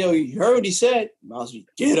 I'm like, yo, you heard what he said? Mouse,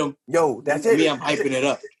 get him. Yo, that's it. Me, I'm hyping it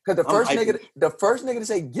up. Because the first nigga to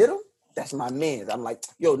say get him, that's my man. I'm like,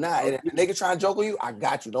 yo, nah, and if a nigga trying to joke on you, I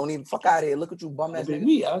got you. Don't even fuck out of here. Look at you, bum ass nigga.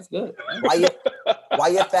 Me, that's good. Why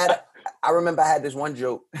you fat? I remember I had this one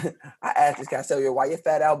joke. I asked this guy, I said, yo, why you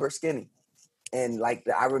fat Albert skinny? And like,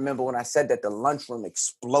 I remember when I said that, the lunchroom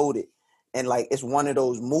exploded. And like, it's one of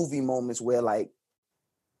those movie moments where like,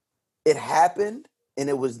 it happened, and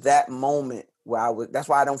it was that moment where that's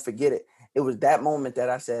why I don't forget it. It was that moment that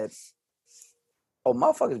I said, oh,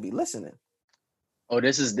 motherfuckers be listening. Oh,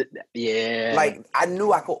 this is, yeah. Like, I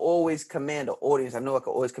knew I could always command the audience. I knew I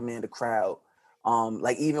could always command the crowd.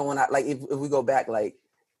 Like, even when if we go back, like,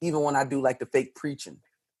 even when I do like the fake preaching,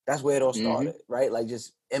 that's where it all started, right? Like,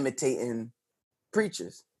 just imitating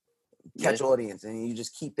preachers, catch audience, and you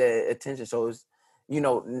just keep their attention. So it's,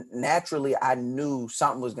 naturally I knew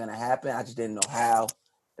something was gonna happen. I just didn't know how.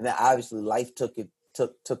 And then obviously life took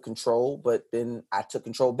control, but then I took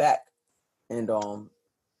control back. And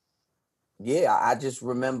I just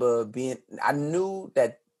remember I knew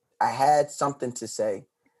that I had something to say.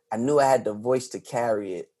 I knew I had the voice to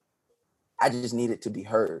carry it. I just needed to be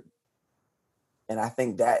heard. And I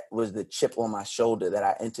think that was the chip on my shoulder that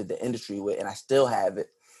I entered the industry with, and I still have it.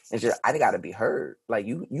 It's just, I gotta be heard. Like,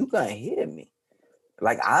 you gonna hear me.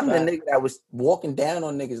 Like, I'm the nigga that was walking down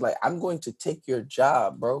on niggas. Like, I'm going to take your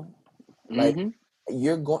job, bro. Like,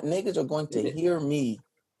 niggas are going to hear me.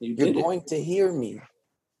 You're going to hear me.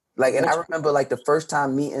 Like, and I remember like the first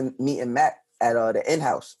time meeting Matt at the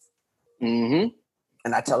in-house. And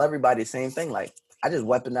I tell everybody the same thing. Like, I just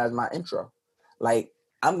weaponized my intro. Like,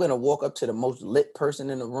 I'm gonna walk up to the most lit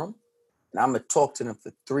person in the room, and I'm gonna talk to them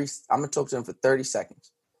for 30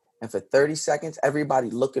 seconds. And for 30 seconds,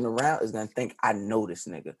 everybody looking around is gonna think I know this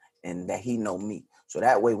nigga and that he know me. So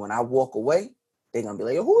that way, when I walk away, they're gonna be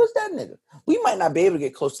like, who is that nigga? We might not be able to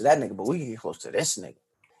get close to that nigga, but we can get close to this nigga.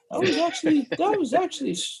 That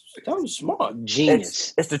was smart.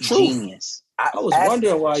 Genius. It's the truth. Genius. I was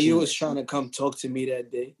wondering why you was trying to come talk to me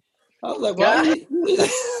that day. I was like, why?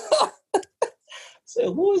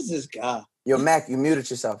 So who is this guy? Yo, Mac, you muted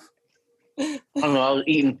yourself. I don't know. I was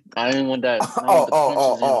eating. I didn't want that.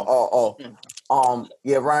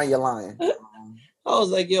 Yeah, Ryan, you're lying. I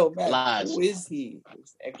was like, yo, Mac, who is he?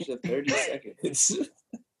 It's extra 30 seconds. This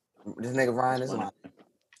nigga Ryan is lying.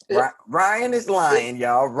 Ryan is lying,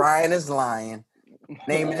 y'all. Ryan is lying.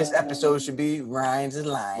 Name of this episode should be Ryan's is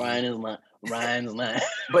lying. Ryan's lying.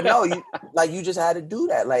 But no, you just had to do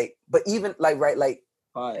that. Like, but even like, right, like,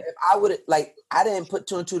 if I would like, I didn't put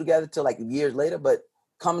 2 and 2 together till like years later, but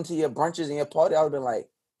coming to your brunches and your party, I would have been like,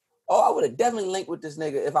 oh, I would have definitely linked with this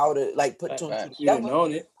nigga if I would have like put 2 and 2 together.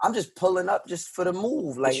 Known it. I'm just pulling up just for the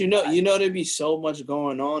move. Like, but there'd be so much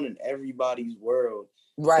going on in everybody's world.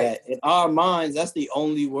 Right. In our minds, that's the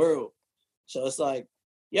only world. So it's like,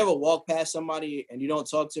 you ever walk past somebody and you don't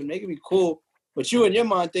talk to them, they can be cool, but you in your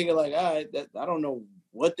mind thinking like, all right, I don't know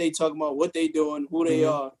what they talking about, what they doing, who they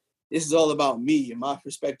are. This is all about me and my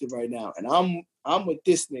perspective right now. And I'm with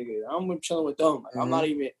this nigga. I'm chilling with them. Like, I'm not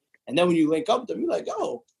even. And then when you link up with them, you're like,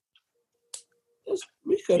 yo,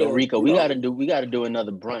 we could have. Rico, we gotta do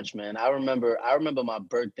another brunch, man. I remember my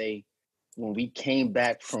birthday when we came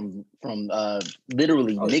back from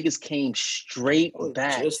literally niggas came straight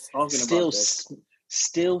back,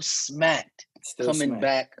 still smacked,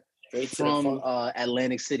 back straight from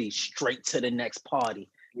Atlantic City straight to the next party,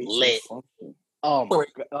 lit. Oh my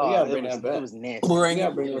God! It was nasty. Bring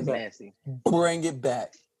it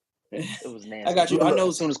back. It was nasty. I got you. I know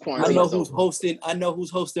as soon as quarantine. I know who's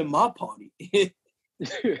hosting my party.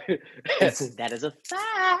 That is a fact.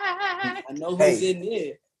 I know who's in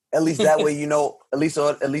there. At least that way you know. At least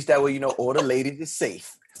that way you know all the ladies is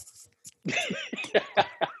safe.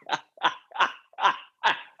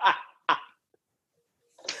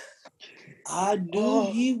 I knew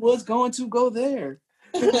he was going to go there.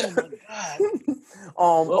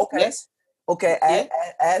 Oh my God. Okay. Yeah.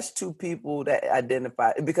 As 2 people that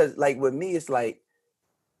identify, because like with me, it's like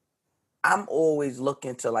I'm always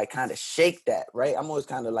looking to like kind of shake that, right? I'm always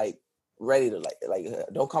kind of like ready to like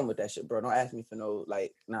don't come with that shit, bro. Don't ask me for no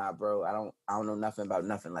like, nah, bro. I don't know nothing about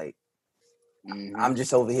nothing. Like, I'm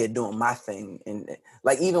just over here doing my thing. And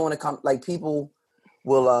like, even when it comes, like, people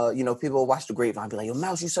will, people will watch the Grapevine and be like, yo,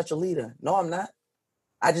 Mouse, you such a leader. No, I'm not.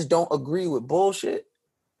 I just don't agree with bullshit,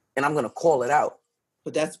 and I'm going to call it out.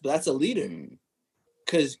 But that's a leader.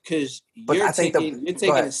 Because But you're I think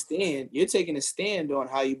taking a stand. You're taking a stand on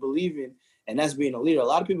how you believe in, and that's being a leader. A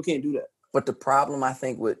lot of people can't do that. But the problem, I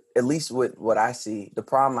think, with, at least with what I see, the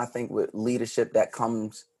problem, I think, with leadership that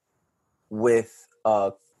comes with,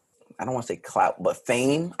 I don't want to say clout, but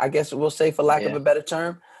fame, I guess we'll say, for lack of a better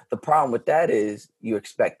term. The problem with that is you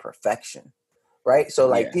expect perfection, right? So,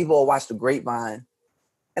 like, people will watch the Grapevine,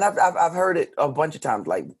 and I've heard it a bunch of times.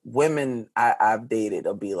 Like, women I've dated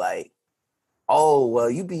will be like, oh, well,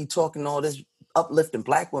 you be talking all this uplifting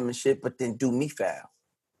black women shit, but then do me foul.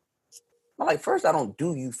 I'm like, first, I don't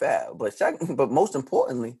do you foul, but second, but most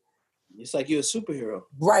importantly, it's like you're a superhero.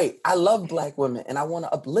 Right. I love black women, and I want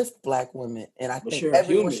to uplift black women, and I think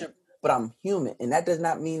everyone should, but I'm human, and that does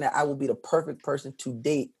not mean that I will be the perfect person to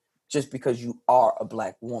date just because you are a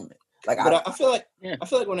black woman. Like, but I feel like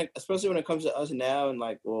especially when it comes to us now, and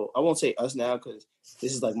like, well, I won't say us now because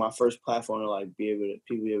this is like my first platform to like people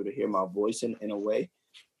be able to hear my voice in a way.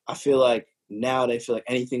 I feel like now they feel like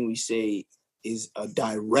anything we say is a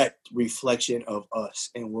direct reflection of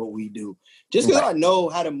us and what we do. Just because I know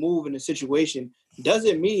how to move in a situation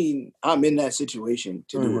doesn't mean I'm in that situation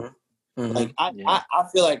to do it. Like I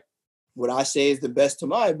feel like what I say is the best to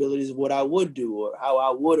my abilities of what I would do or how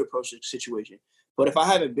I would approach a situation. But if I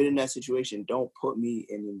haven't been in that situation, don't put me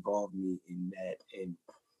and involve me in that in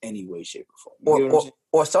any way, shape, or form.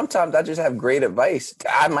 Or sometimes I just have great advice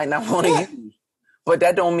I might not want to use. But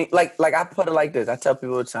that don't mean, like I put it like this. I tell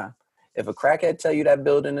people all the time, if a crackhead tell you that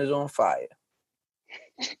building is on fire,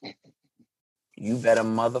 you better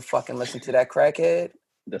motherfucking listen to that crackhead.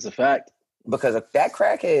 That's a fact. Because that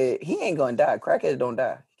crackhead, he ain't gonna die. Crackheads don't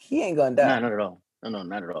die. He ain't gonna die. Nah, not at all. No,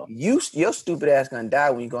 not at all. Your stupid ass gonna die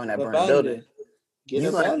when you go in that burning building.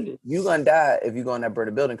 You're gonna die if you go in that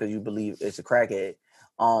burning building because you believe it's a crackhead.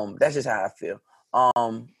 That's just how I feel.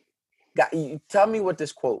 Tell me what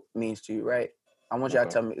this quote means to you, right? I want y'all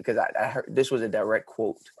to tell me, because I heard this was a direct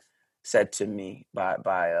quote said to me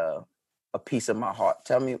by a piece of my heart.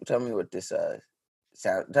 Tell me what this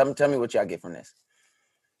sound. Tell me what y'all get from this.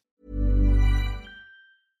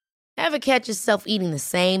 Ever catch yourself eating the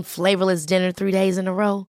same flavorless dinner 3 days in a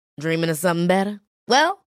row? Dreaming of something better?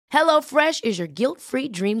 Well, HelloFresh is your guilt-free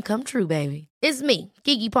dream come true, baby. It's me,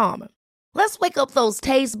 Keke Palmer. Let's wake up those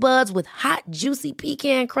taste buds with hot, juicy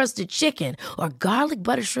pecan-crusted chicken or garlic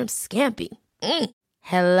butter shrimp scampi.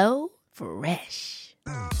 Hello Fresh.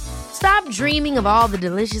 Stop dreaming of all the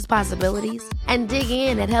delicious possibilities and dig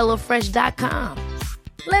in at HelloFresh.com.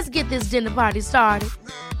 Let's get this dinner party started.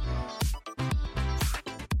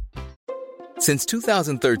 Since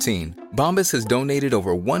 2013, Bombas has donated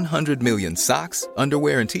over 100 million socks,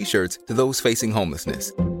 underwear, and T-shirts to those facing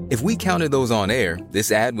homelessness. If we counted those on air,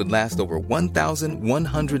 this ad would last over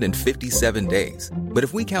 1,157 days. But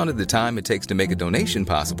if we counted the time it takes to make a donation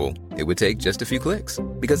possible, it would take just a few clicks.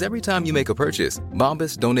 Because every time you make a purchase,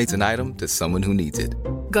 Bombas donates an item to someone who needs it.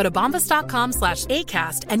 Go to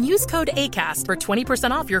bombas.com/ACAST and use code ACAST for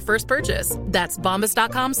 20% off your first purchase. That's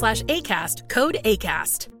bombas.com/ACAST, code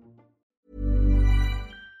ACAST.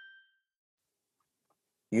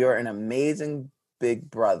 You're an amazing big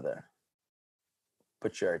brother,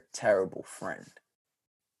 but you're a terrible friend.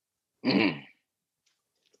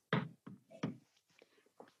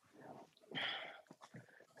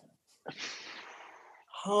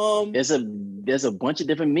 There's a bunch of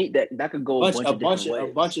different meat that could go a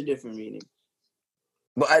bunch of different meanings.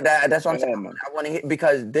 But that's what I'm saying. I want to hear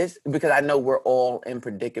because I know we're all in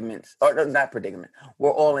predicaments, or not predicament.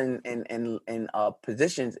 We're all in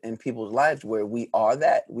positions in people's lives where we are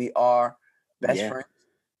best friends,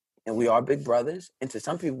 and we are big brothers. And to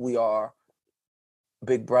some people, we are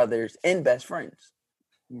big brothers and best friends.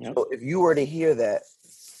 Yep. So if you were to hear that,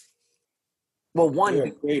 well, you're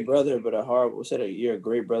a great brother, but a horrible. You're a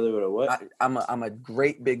great brother, but a what? I'm a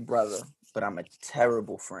great big brother, but I'm a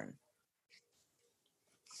terrible friend.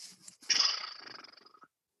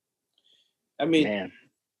 I mean,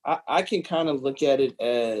 I can kind of look at it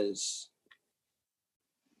as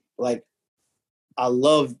like I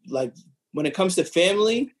love, like, when it comes to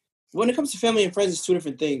family and friends, it's two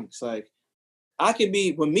different things. Like, I could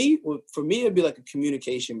be for me, it'd be like a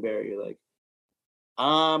communication barrier. Like,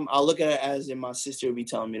 I'll look at it as in my sister would be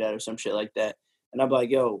telling me that or some shit like that, and I'd be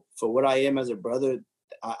like, yo, for what I am as a brother,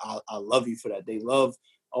 I love you for that. They love,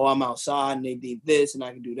 I'm outside and they need this and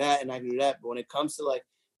I can do that and I can do that. But when it comes to like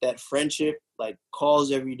that friendship, like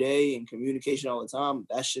calls every day and communication all the time,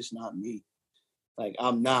 that's just not me. Like,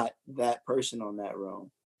 I'm not that person on that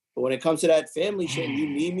realm. But when it comes to that family shit and you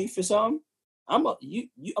need me for something, I'm gonna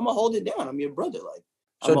hold it down. I'm your brother. Like,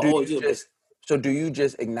 So do you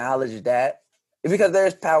just acknowledge that? Because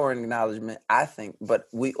there's power in acknowledgement, I think, but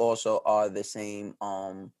we also are the same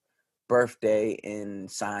birthday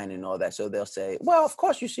and sign and all that. So they'll say, well, of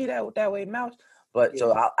course you see that way, Mouse. But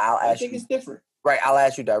so I'll ask you. I think it's different. Right, I'll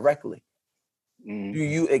ask you directly. Mm. Do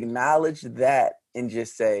you acknowledge that and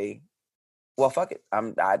just say, well, fuck it.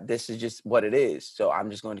 This is just what it is. So I'm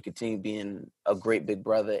just going to continue being a great big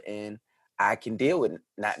brother, and I can deal with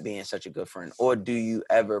not being such a good friend? Or do you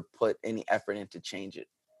ever put any effort into change it?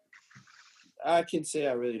 I can say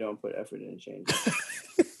I really don't put effort into change it.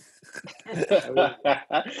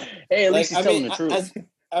 Hey, at least he's telling the truth.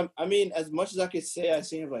 I mean, as much as I could say, I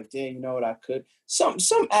seem like, dang, you know what, I could. Some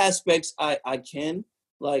aspects I can,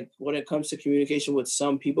 like when it comes to communication with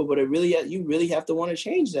some people, but you really have to want to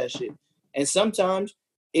change that shit. And sometimes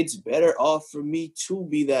it's better off for me to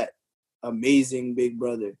be that amazing big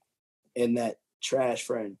brother and that trash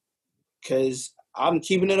friend, because I'm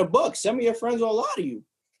keeping it a buck. Some of your friends will lie to you.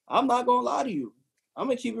 I'm not gonna lie to you. I'm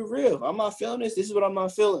gonna keep it real. If I'm not feeling this. This is what I'm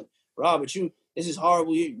not feeling. Rob, but this is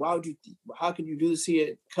horrible. How can you do this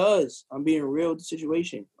here? Cause I'm being real with the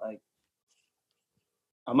situation. Like,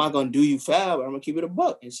 I'm not gonna do you foul, but I'm gonna keep it a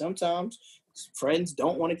buck. And sometimes friends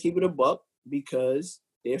don't want to keep it a buck because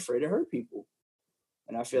they're afraid to hurt people.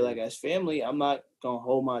 And I feel like as family, I'm not gonna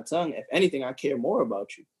hold my tongue. If anything, I care more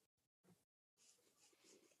about you.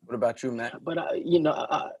 What about you, Matt? But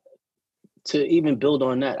to even build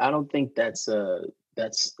on that, I don't think that's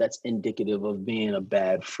indicative of being a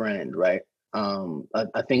bad friend, right?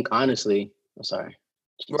 I think honestly, I'm sorry.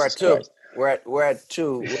 We're at two. We're at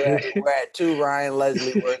two. We're at two. Ryan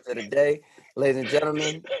Leslie words of the day, ladies and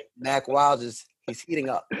gentlemen. Mac Wild he's heating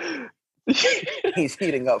up. He's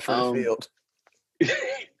heating up from the field.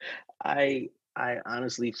 I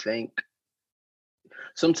honestly think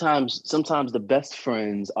sometimes the best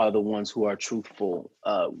friends are the ones who are truthful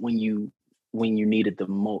when you need it the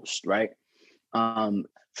most, right?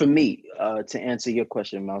 For me, to answer your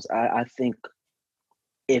question, Mouse, I think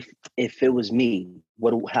if it was me,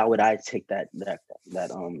 how would I take that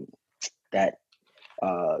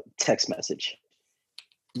text message?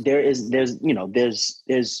 There's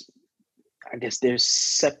I guess there's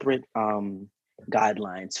separate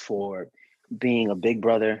guidelines for being a big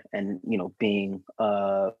brother and being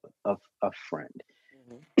a friend.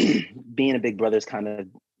 Mm-hmm. Being a big brother is kind of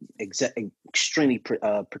extremely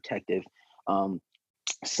protective.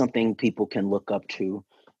 Something people can look up to.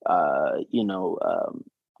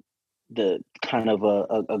 The kind of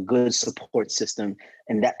a good support system,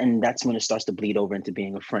 and that's when it starts to bleed over into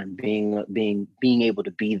being a friend, being able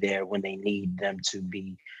to be there when they need them to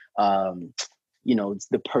be,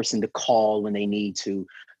 the person to call when they need to,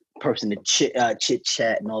 person to chit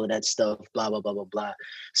chat and all of that stuff, blah blah blah blah blah.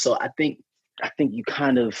 So I think you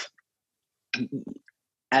kind of,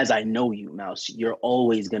 as I know you, Mouse, you're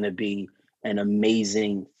always going to be an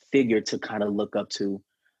amazing figure to kind of look up to.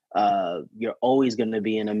 You're always going to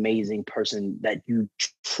be an amazing person that you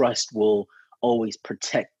trust will always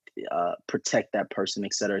protect that person,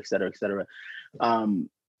 et cetera, et cetera, et cetera.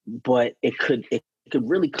 But it could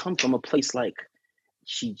really come from a place like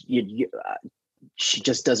she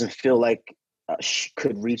just doesn't feel like she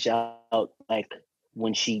could reach out like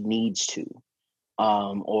when she needs to,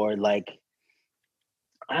 or like,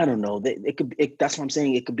 I don't know. That's what I'm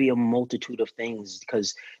saying. It could be a multitude of things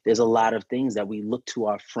because there's a lot of things that we look to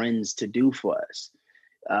our friends to do for us.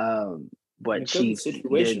 But she's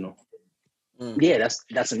situational. Yeah,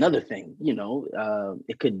 that's another thing.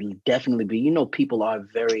 It could definitely be. People are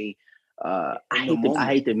very. I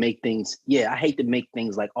hate to make things. Yeah, I hate to make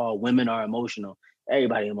things like, oh, women are emotional.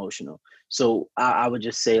 Everybody emotional. So I would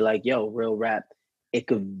just say like, yo, real rap. It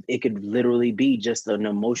could literally be just an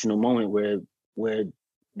emotional moment where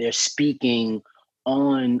they're speaking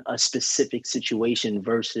on a specific situation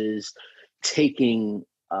versus taking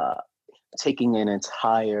an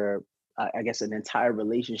entire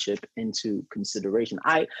relationship into consideration.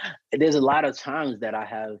 There's a lot of times that I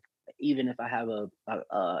have, even if I have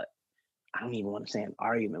I don't even want to say an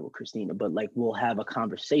argument with Christina, but like we'll have a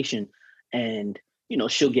conversation and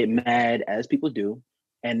she'll get mad, as people do,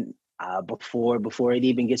 and before it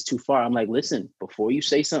even gets too far, I'm like, listen, before you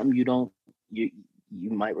say something you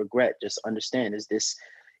might regret, just understand, is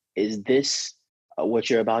this what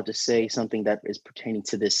you're about to say something that is pertaining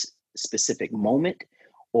to this specific moment,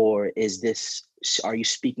 or are you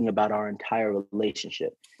speaking about our entire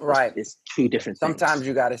relationship? Right. It's two different things. Sometimes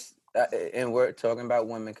you gotta, and we're talking about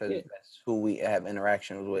women because that's who we have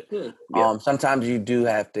interactions with. Yeah. Sometimes you do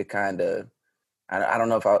have to kind of, I don't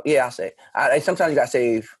know if I'll say. Sometimes you gotta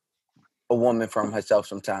save a woman from herself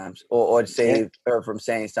sometimes, or save her from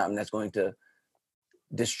saying something that's going to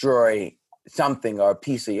destroy something or a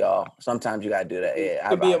piece of y'all. Sometimes you gotta do that. Yeah, it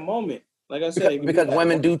could be a moment. Like I said, because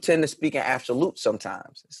women do tend to speak in absolutes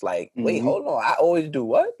sometimes. It's like, wait, hold on, I always do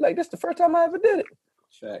what? Like, that's the first time I ever did it.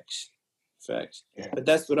 Facts. Yeah. But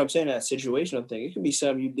that's what I'm saying, that situational thing. It can be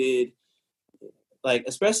something you did, like,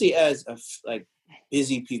 especially as like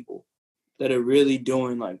busy people that are really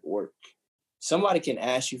doing like work. Somebody can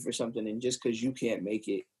ask you for something, and just because you can't make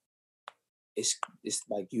it, it's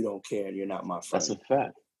like you don't care and you're not my friend. That's a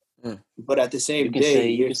fact. But at the same you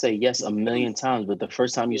can say yes a million times, but the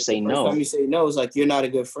first time you say no, first time you say no, it's like you're not a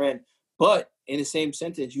good friend. But in the same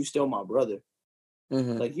sentence, you still my brother.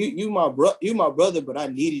 Like you my brother, but I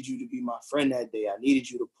needed you to be my friend that day. I needed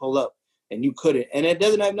you to pull up, and you couldn't. And it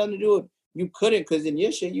doesn't have nothing to do with you couldn't, because in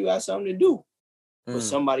your shit you got something to do. But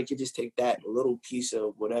somebody could just take that little piece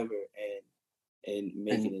of whatever and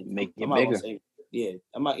make it bigger.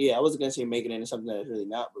 I wasn't gonna say make it into something that's really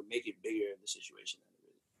not, but make it bigger in the situation.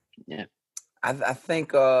 Yeah. I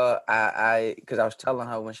think I because I was telling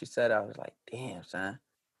her when she said it, I was like, damn, son.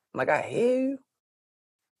 I'm like, I hear you.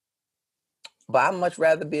 But I'd much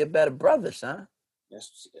rather be a better brother, son.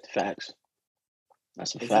 That's facts.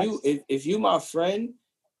 That's a fact. If you my friend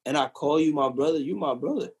and I call you my brother, you my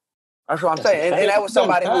brother. That's what I'm saying. And that was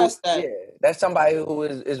somebody that's somebody who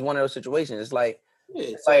is one of those situations. It's like,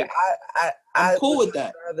 I'm cool with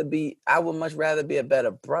that. I would much rather be a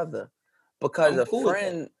better brother, because a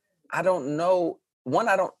friend, I don't know.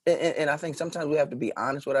 And I think sometimes we have to be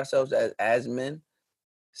honest with ourselves as men.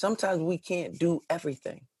 Sometimes we can't do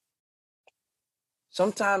everything.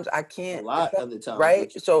 Sometimes I can't. A lot of the time, right?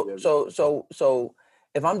 So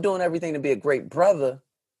if I'm doing everything to be a great brother,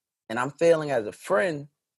 and I'm failing as a friend,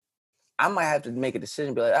 I might have to make a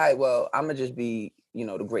decision. Be like, all right, well, I'm gonna just be,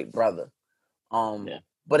 the great brother.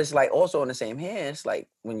 But it's like also in the same hand, it's like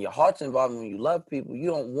when your heart's involved, when you love people, you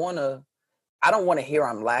don't want to. I don't want to hear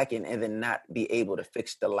I'm lacking and then not be able to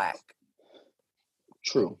fix the lack.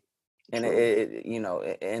 True. And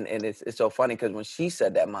it's so funny because when she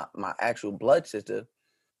said that, my actual blood sister,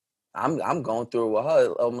 I'm going through it with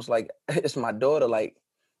her almost like it's my daughter. Like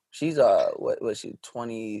she's what was she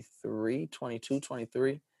 23, 22,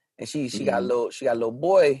 23, and she got a little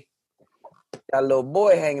boy. Got a little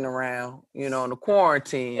boy hanging around, in the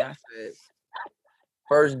quarantine. I said,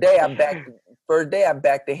 first day I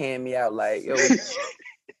backed the hand me out like, yo.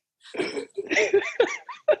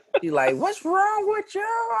 She like, what's wrong with you?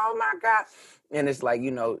 Oh my God. And it's like,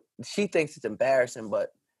 she thinks it's embarrassing, but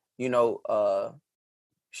I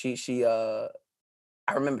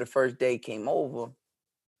remember the first day came over.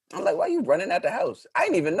 I'm like, why you running out the house? I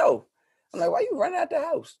didn't even know. I'm like, why you running out the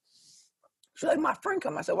house? She's like, my friend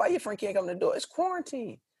come. I said, why your friend can't come to the door? It's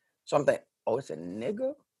quarantine. So I'm thinking, oh, it's a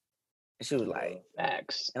nigga? And she was like,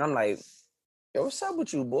 facts. And I'm like, yo, what's up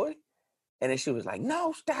with you, boy? And then she was like,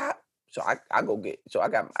 no, stop. So I go get,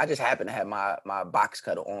 I just happened to have my box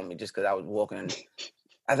cutter on me just because I was walking.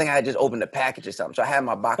 I think I had just opened a package or something. So I had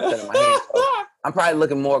my box cutter in my hand. So I'm probably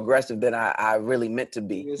looking more aggressive than I really meant to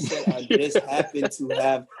be. I just happened to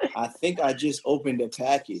have, I think I just opened a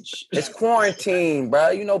package. It's quarantine,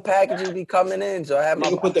 bro. Packages be coming in. So I had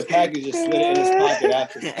my put the package and slid it in his pocket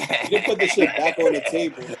after. You can put the shit back on the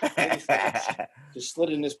table. Just slid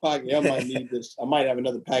it in his pocket. I might need this. I might have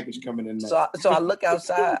another package coming in. So I look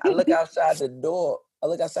outside. I look outside the door. I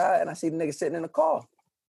look outside and I see the nigga sitting in the car.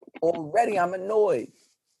 Already I'm annoyed.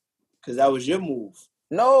 Because that was your move.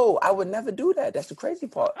 No, I would never do that. That's the crazy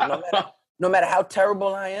part. No matter how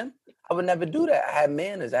terrible I am, I would never do that. I had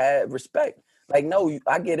manners. I had respect. Like, no,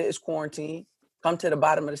 I get it. It's quarantine. Come to the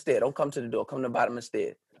bottom of the stair. Don't come to the door. Come to the bottom of the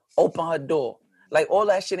stair. Open her door. Like, all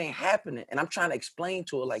that shit ain't happening. And I'm trying to explain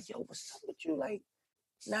to her, like, yo, what's up with you? Like,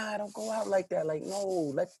 nah, don't go out like that. Like,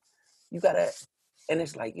 no, you gotta. And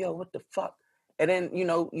it's like, yo, what the fuck? And then,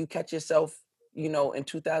 you catch yourself, in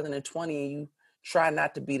 2020, you try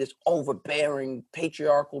not to be this overbearing,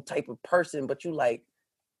 patriarchal type of person, but you like,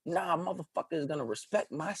 nah, motherfucker is gonna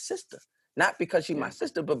respect my sister. Not because she's my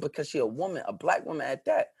sister, but because she a woman, a black woman at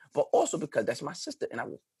that, but also because that's my sister, and I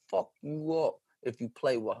will fuck you up if you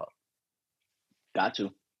play with her. Got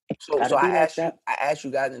to. So I asked you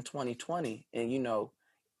guys in 2020, and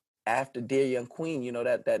after Dear Young Queen,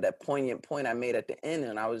 that poignant point I made at the end,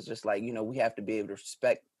 and I was just like, we have to be able to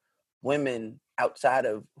respect women outside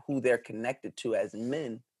of who they're connected to as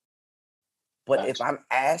men. But if I'm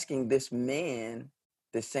asking this man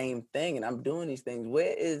the same thing and I'm doing these things,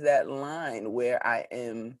 where is that line where I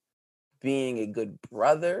am being a good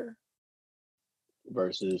brother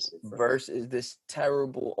versus this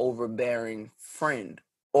terrible, overbearing friend?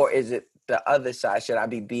 Or is it the other side? Should I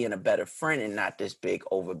be being a better friend and not this big,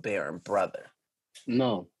 overbearing brother?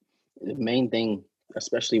 No. The main thing,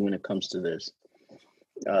 especially when it comes to this,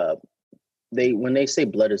 when they say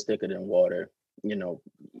blood is thicker than water, you know,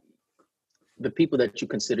 the people that you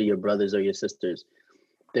consider your brothers or your sisters,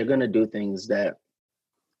 they're going to do things that,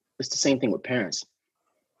 it's the same thing with parents.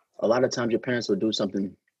 A lot of times your parents will do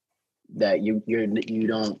something that you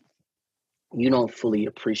don't fully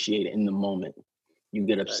appreciate it in the moment. You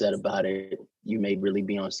get upset about it. You may really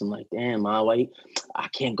be on some like, damn, I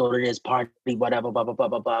can't go to this party, whatever, blah, blah, blah,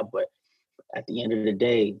 blah, blah. But at the end of the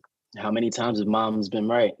day, how many times has mom's been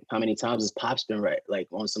right? How many times has pop's been right? Like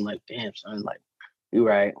on some like, damn, son, like, you're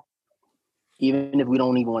right. Even if we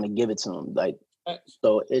don't even want to give it to them. Like,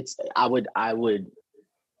 so it's, I would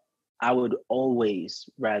always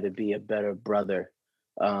rather be a better brother.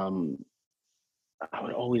 I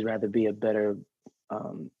would always rather be a better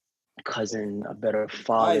cousin, a better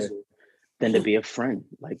father than to be a friend.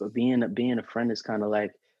 Like being a friend is kind of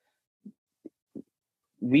like,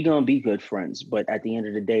 we gonna be good friends, but at the end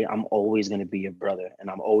of the day, I'm always gonna be your brother, and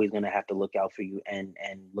I'm always gonna have to look out for you and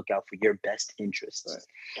look out for your best interests. Right.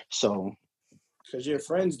 So, because your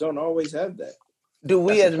friends don't always have that. Do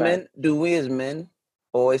we as men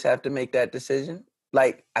always have to make that decision?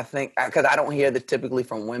 Like, I think, because I don't hear this typically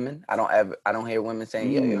from women. I don't hear women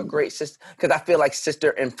saying, yeah, you're a great sister. Because I feel like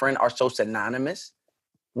sister and friend are so synonymous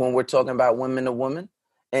when we're talking about women to women.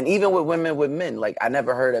 And even with women with men, like I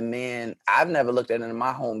never heard a man, I've never looked at any of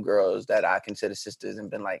my homegirls that I consider sisters and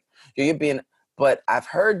been like, you're being, but I've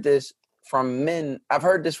heard this from men. I've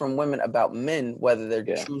heard this from women about men, whether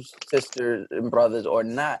they're true sisters and brothers or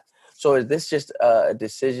not. So is this just a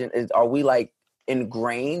decision? Are we like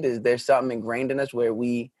ingrained? Is there something ingrained in us where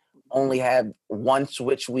we only have one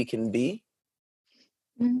switch we can be?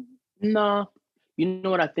 No. You know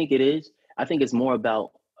what I think it is? I think it's more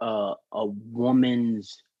about a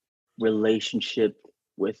woman's relationship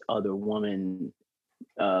with other women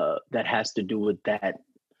that has to do with that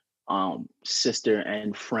sister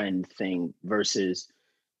and friend thing versus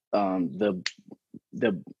a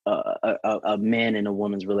man and a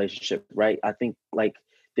woman's relationship, right? I think like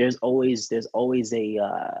there's always a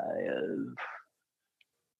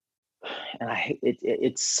and I hate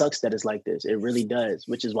it sucks that it's like this. It really does,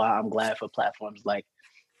 which is why I'm glad for platforms like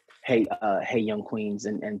Hey Young Queens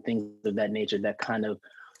and things of that nature that kind of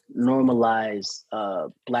normalize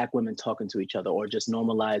Black women talking to each other, or just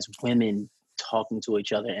normalize women talking to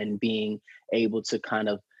each other and being able to kind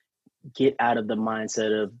of get out of the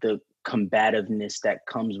mindset of the combativeness that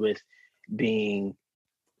comes with being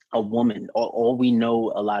a woman. All we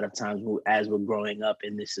know a lot of times as we're growing up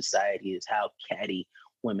in this society is how catty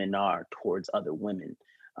women are towards other women.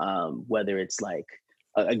 Whether it's like,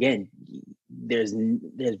 again, there's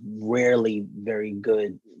rarely very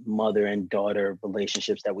good mother and daughter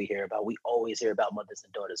relationships that we hear about. We always hear about mothers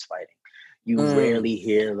and daughters fighting. You rarely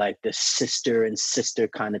hear like the sister and sister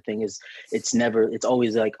kind of thing. It's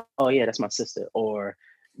always like, oh yeah, that's my sister. Or,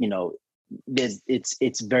 you know,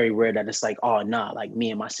 it's very rare that it's like, oh nah, like me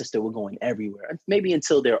and my sister, we're going everywhere. Maybe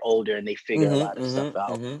until they're older and they figure a lot of stuff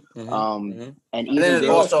out. And even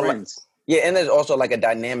also friends. Yeah, and there's also like a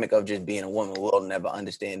dynamic of just being a woman we'll never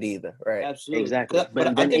understand either, right? Absolutely, exactly.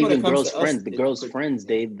 But then even girls' friends, the girls' friends,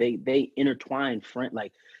 they intertwine friend.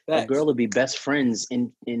 Like a girl will be best friends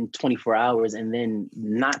in 24 hours and then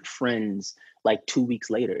not friends like 2 weeks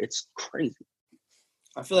later. It's crazy.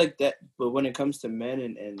 I feel like that, but when it comes to men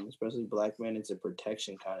and especially Black men, it's a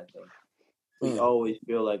protection kind of thing. We always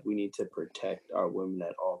feel like we need to protect our women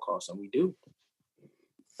at all costs, and we do.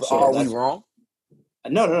 So are we wrong?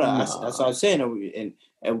 No. That's what I'm saying.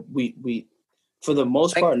 And we, for the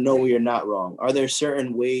most part, no, we are not wrong. Are there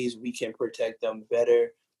certain ways we can protect them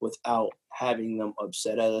better without having them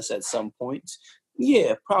upset at us at some points?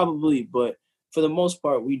 Yeah, probably. But for the most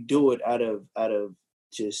part, we do it out of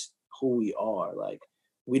just who we are. Like,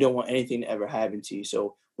 we don't want anything to ever happen to you.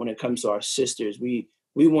 So when it comes to our sisters, we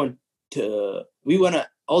want to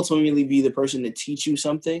ultimately be the person to teach you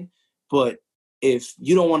something. But if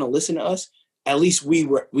you don't want to listen to us, at least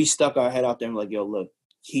we stuck our head out there and like, yo, look,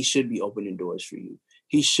 he should be opening doors for you.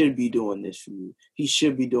 He should be doing this for you. He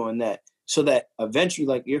should be doing that. So that eventually,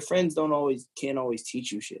 like, your friends can't always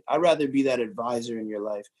teach you shit. I'd rather be that advisor in your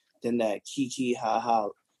life than that kiki ha ha,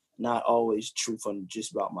 not always truthful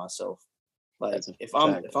just about myself. Like, if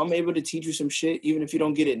I'm able to teach you some shit, even if you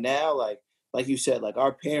don't get it now, like you said, like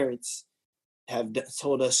our parents have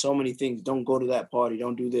told us so many things. Don't go to that party.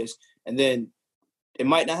 Don't do this. And then it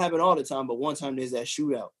might not happen all the time, but one time there's that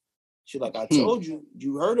shootout. She's like, I told you,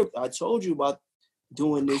 I told you about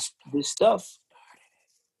doing this stuff.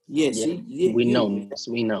 Yeah, see, we know.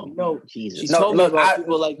 Jesus. She told me about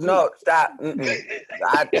people like you. No, stop.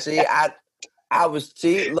 I was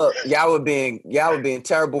look, y'all were being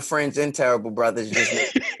terrible friends and terrible brothers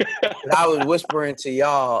just now. I was whispering to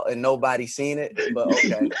y'all and nobody seen it, but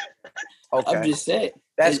okay. I'm just saying.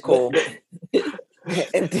 That's cool.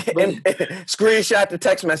 And screenshot the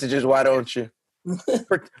text messages, why don't you?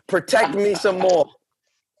 Protect me some more.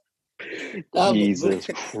 Jesus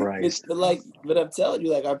Christ. But I'm telling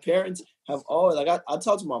you, like, our parents have always, like, I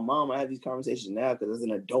talk to my mom, I have these conversations now because as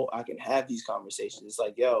an adult, I can have these conversations. It's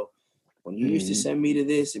like, yo, when you used to send me to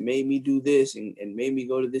this and made me do this and made me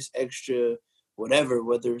go to this extra whatever,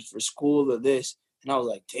 whether it's for school or this, and I was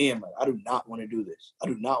like, damn, like, I do not want to do this. I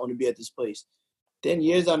do not want to be at this place. Then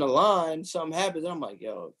years down the line, something happens. I'm like,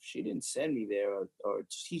 yo, if she didn't send me there or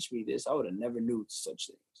teach me this, I would have never knew such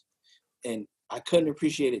things. And I couldn't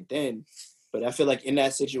appreciate it then. But I feel like in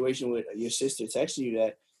that situation with your sister texting you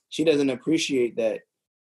that, she doesn't appreciate that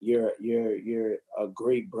you're a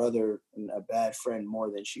great brother and a bad friend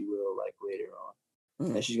more than she will like later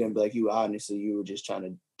on. And she's gonna be like, you honestly, you were just trying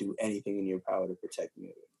to do anything in your power to protect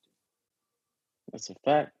me. That's a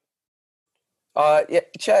fact. Yeah,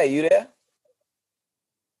 Che, you there?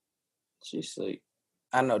 She's asleep.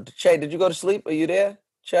 I know. Che, did you go to sleep? Are you there,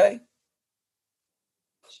 Che?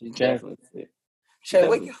 She's definitely asleep. Che,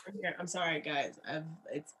 wake up. I'm sorry, guys.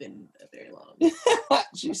 It's been very long.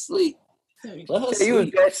 She's asleep. Let her sleep. You was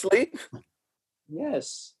dead sleep?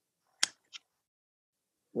 Yes.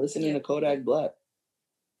 Listening to Kodak Black.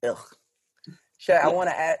 Ugh. Che, I want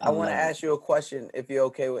to ask you a question if you're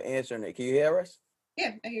okay with answering it. Can you hear us?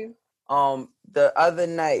 Yeah, I hear you. The other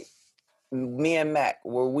night, me and Mac,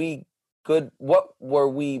 were we good? What were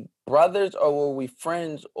we, brothers, or were we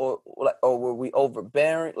friends, or were we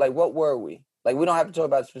overbearing? Like, what were we? Like, we don't have to talk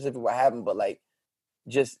about specifically what happened, but like,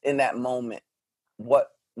 just in that moment, what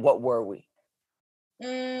were we?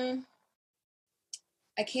 I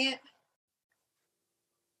can't.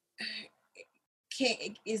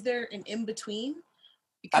 Is there an in between?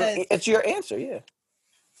 Because it's your answer, yeah.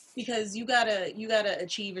 Because you gotta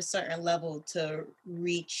achieve a certain level to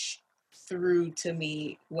reach through to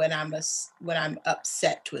me when I'm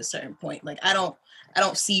upset to a certain point. Like I don't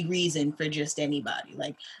see reason for just anybody.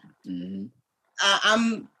 Like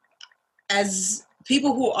I'm, as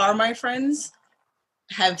people who are my friends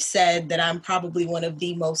have said, that I'm probably one of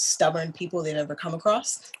the most stubborn people they've ever come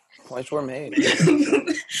across. Points were made.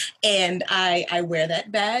 And I wear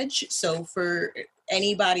that badge. So for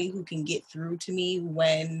anybody who can get through to me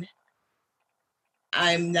when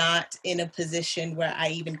I'm not in a position where I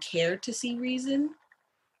even care to see reason,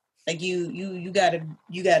 like you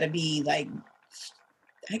gotta be like,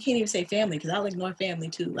 I can't even say family because I'll ignore family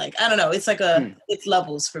too. Like, I don't know. It's like it's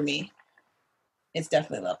levels for me. It's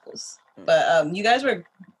definitely levels. But you guys were,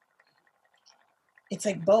 it's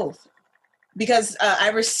like both. Because I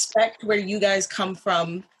respect where you guys come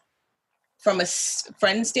from a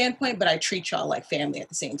friend standpoint, but I treat y'all like family at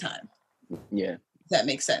the same time. Yeah. If that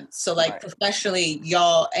makes sense. So like professionally,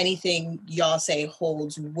 y'all, anything y'all say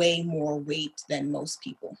holds way more weight than most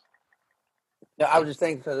people. Yeah, I was just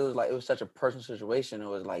thinking because it was such a personal situation. It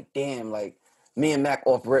was like, damn, like me and Mac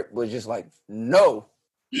off rip was just like, no.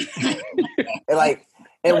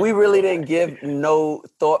 and we really didn't give no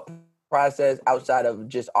thought process outside of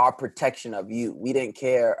just our protection of you. We didn't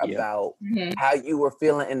care about how you were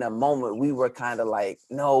feeling in the moment. We were kind of like,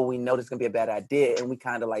 no, we know this is gonna be a bad idea, and we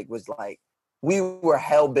kind of like was like, we were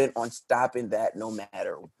hell bent on stopping that no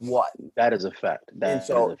matter what. That is a fact.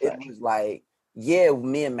 It was like, yeah,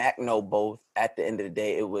 me and Mac know both. At the end of the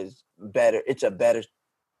day, it was better. It's a better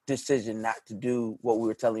decision not to do what we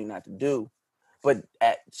were telling you not to do. But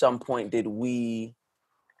at some point, did we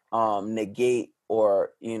negate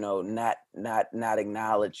or not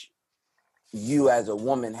acknowledge you as a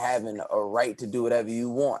woman having a right to do whatever you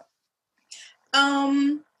want?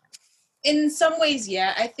 In some ways,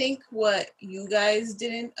 yeah. I think what you guys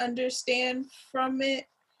didn't understand from it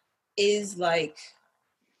is like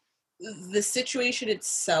the situation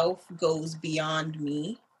itself goes beyond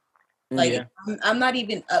me. Like I'm not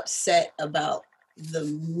even upset about the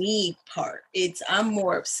me part. I'm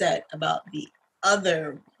more upset about the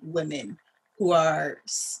other women who are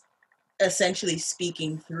essentially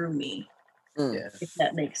speaking through me, if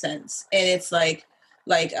that makes sense. And it's like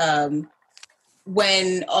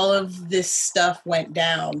when all of this stuff went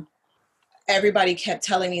down, everybody kept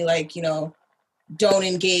telling me like, don't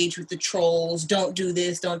engage with the trolls, don't do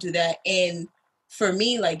this, don't do that. And for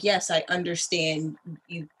me, like, yes, I understand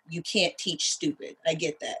you can't teach stupid. I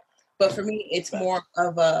get that. But for me, it's more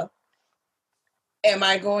of am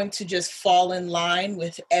I going to just fall in line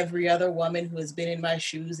with every other woman who has been in my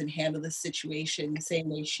shoes and handle the situation the same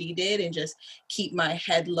way she did and just keep my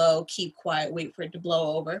head low, keep quiet, wait for it to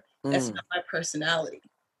blow over? That's not my personality.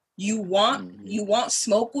 You want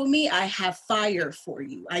smoke with me? I have fire for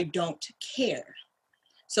you. I don't care.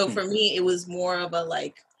 So for me, it was more of a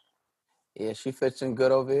like. Yeah, she fits in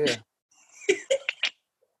good over here.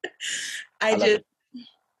 I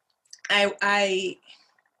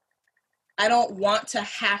don't want to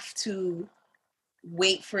have to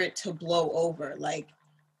wait for it to blow over. Like,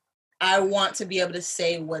 I want to be able to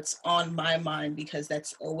say what's on my mind because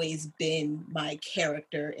that's always been my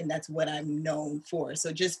character and that's what I'm known for.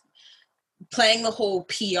 So just playing the whole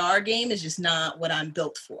PR game is just not what I'm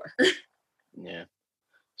built for. Yeah.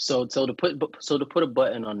 So to put a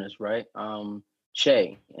button on this, right?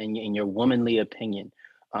 Che, in your womanly opinion,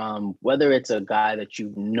 whether it's a guy that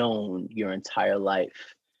you've known your entire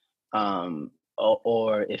life,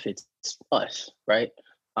 or if it's us, right?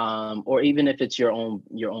 Or even if it's your own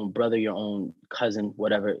brother, your own cousin,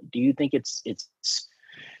 whatever, do you think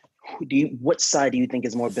what side do you think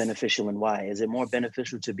is more beneficial and why? Is it more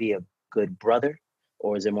beneficial to be a good brother,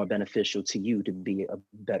 or is it more beneficial to you to be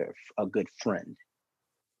a good friend?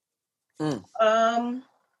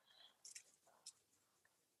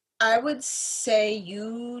 I would say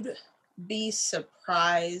you'd be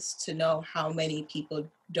surprised to know how many people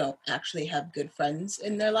don't actually have good friends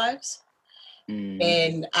in their lives.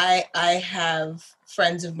 And I have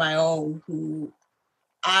friends of my own who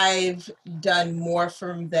I've done more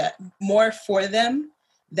for them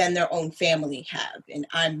than their own family have, and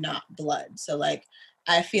I'm not blood. So like,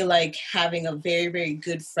 I feel like having a very, very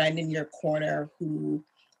good friend in your corner who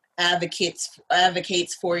advocates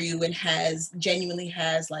for you and genuinely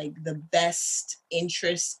has like the best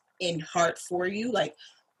interest in heart for you. Like,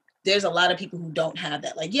 there's a lot of people who don't have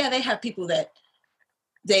that. Like, yeah, they have people that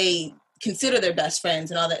they consider their best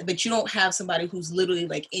friends and all that, but you don't have somebody who's literally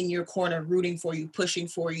like in your corner, rooting for you, pushing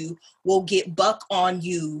for you, will get buck on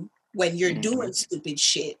you when you're doing stupid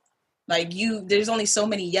shit. Like, there's only so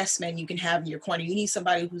many yes men you can have in your corner. You need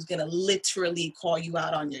somebody who's going to literally call you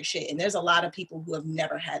out on your shit. And there's a lot of people who have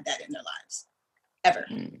never had that in their lives, ever.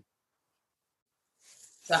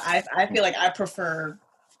 So I feel like I prefer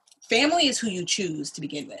family is who you choose to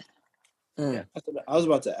begin with. Yeah. I was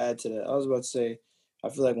about to add to that. I was about to say, I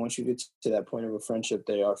feel like once you get to that point of a friendship,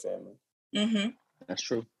 they are family. Mm-hmm. That's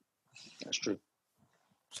true.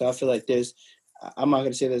 So I feel like I'm not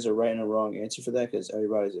going to say there's a right and a wrong answer for that because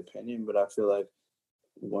everybody's opinion, but I feel like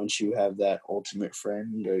once you have that ultimate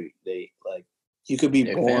friend, they like, you could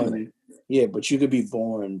be born, family. Yeah, but you could be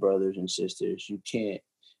born brothers and sisters. You can't,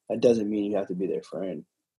 that doesn't mean you have to be their friend.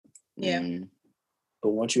 Yeah. But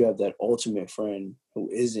once you have that ultimate friend who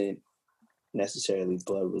isn't necessarily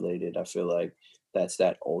blood related, I feel like that's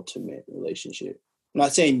that ultimate relationship. I'm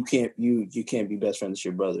not saying you can't be best friends with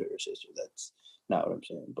your brother or sister. That's not what I'm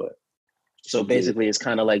saying. But so basically, it's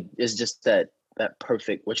kind of like it's just that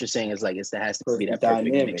perfect. What you're saying is like there has to be that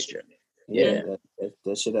perfect mixture. Yeah,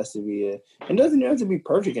 that shit has to be it doesn't have to be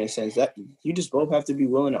perfect in a sense. That you just both have to be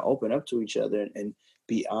willing to open up to each other and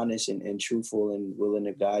be honest and truthful and willing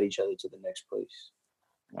to guide each other to the next place.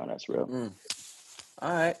 No, that's real.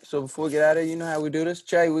 All right. So before we get out of here, you know how we do this.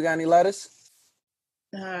 Che, we got any letters?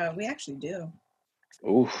 We actually do.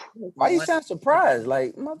 Oof. Why you sound surprised?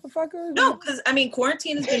 Like, motherfucker? No, because I mean,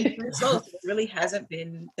 quarantine has been pretty slow. So there really hasn't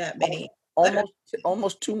been that many.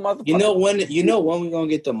 Almost 2 motherfuckers. You know when we're gonna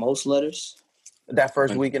get the most letters? That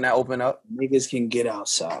first weekend that open up, niggas can get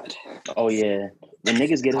outside. Oh yeah, when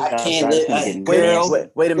niggas get outside.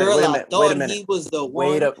 Wait a minute. He was the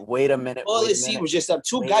one. Wait a minute. All I see was just up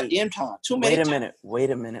goddamn time. Wait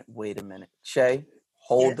a minute. Che,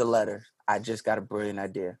 hold the letter. I just got a brilliant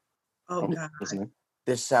idea. Oh God.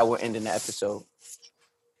 This is how we're ending the episode.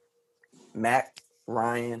 Mac,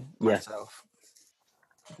 Ryan, myself.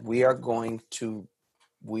 We are going to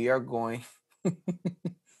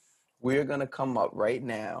come up right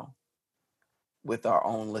now with our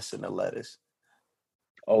own listener letters.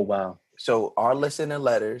 Oh, wow. So our listener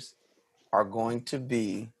letters are going to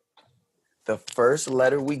be the first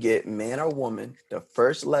letter we get, man or woman, the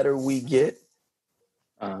first letter we get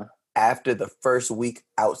after the first week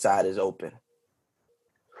outside is open.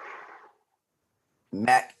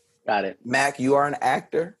 Mac. Got it. Mac, you are an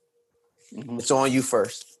actor. Mm-hmm. It's on you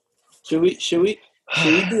first. Should we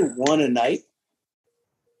do one a night?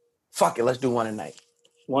 Fuck it, let's do one a night.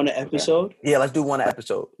 One episode? Yeah, let's do one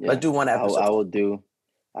episode. Yeah. Let's do one episode. I'll do.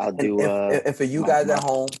 And for you guys at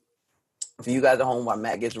home, while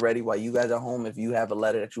Matt gets ready, while you guys are home, if you have a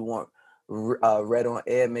letter that you want read on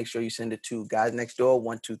air, make sure you send it to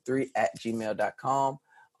guysnextdoor123@gmail.com.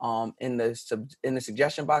 In the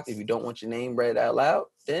suggestion box, if you don't want your name read out loud,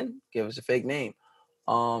 then give us a fake name.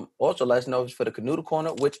 Also, let us know if it's for the Canoodle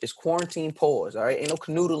Corner, which is quarantine pause. All right, ain't no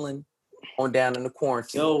canoodling on down in the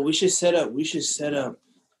quarantine. Yo, we should set up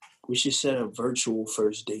virtual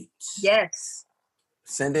first dates. Yes.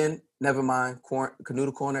 Send in. Never mind.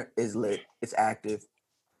 Canoodle Corner is lit. It's active.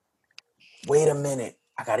 Wait a minute.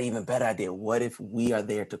 I got an even better idea. What if we are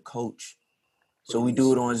there to coach? So we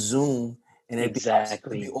do it on Zoom, and it'd be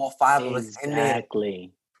all 5 of us in there.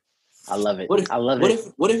 Exactly. I love it. What if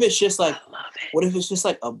it's just like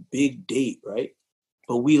a big date, right?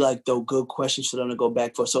 But we like throw good questions for them to go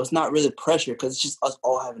back for. So it's not really pressure because it's just us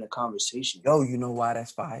all having a conversation. Yo, you know why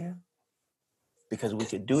that's fire? Because we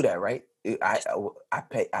could do that, right? I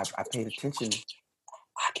paid attention.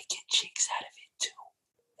 I could get chicks out of it too.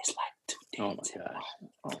 It's like 2 days. Oh my gosh.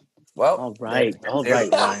 Oh. Well, all right,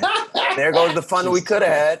 Ryan. There goes the fun we could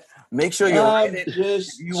have had. Make sure you write it.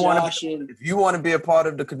 If you want to be a part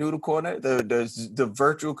of the Canoodle Corner, the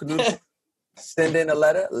virtual Canoodle, send in a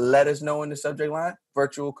letter. Let us know in the subject line,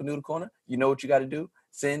 virtual Canoodle Corner. You know what you got to do.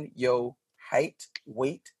 Send your height,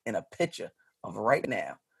 weight, and a picture of right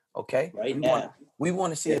now. Okay? We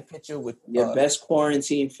want to see a picture with your best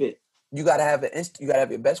quarantine fit. You gotta have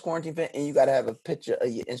your best quarantine fit, and you gotta have a picture of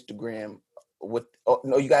your Instagram you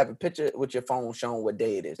gotta have a picture with your phone showing what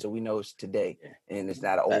day it is, so we know it's today and it's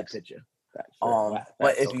not an old picture.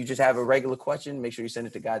 But if you just have a regular question, make sure you send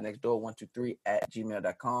it to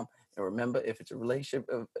guysnextdoor123@gmail.com. And remember, if it's relationship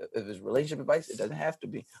advice, it doesn't have to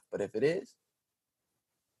be, but if it is,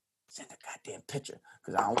 send a goddamn picture,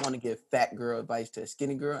 because I don't want to give fat girl advice to a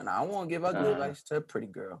skinny girl, and I don't want to give ugly advice to a pretty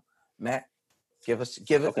girl. Matt, give it.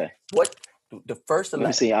 Okay. What the first? Let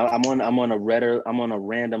me see. I'm on a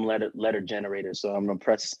random letter generator, so I'm gonna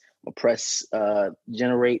press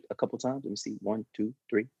generate a couple times. Let me see. 1, 2,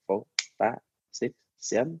 3, 4, 5, 6,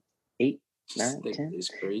 7, 8, 9, 10. It's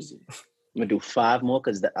crazy. I'm gonna do 5 more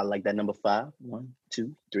because I like that number 5. 1,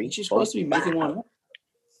 2, 3. You're supposed to be making one up.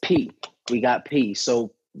 P. We got P.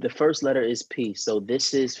 So the first letter is P. So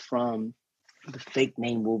this is from, the fake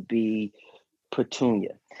name will be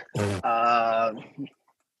Petunia.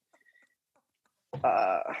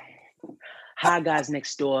 Hi guys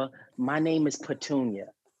next door. My name is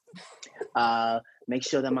Petunia. Make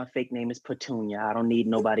sure that my fake name is Petunia. I don't need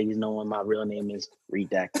nobody who's knowing my real name is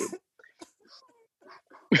redacted.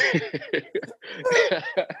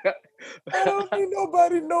 I don't need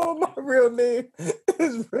nobody knowing my real name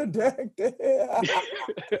is redacted.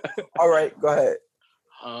 All right, go ahead.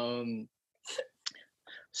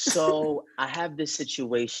 So I have this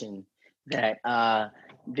situation that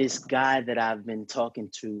this guy that I've been talking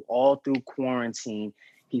to all through quarantine,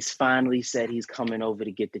 he's finally said he's coming over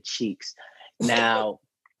to get the cheeks. Now,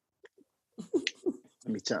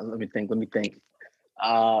 let me think.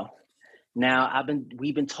 Now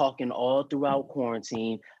we've been talking all throughout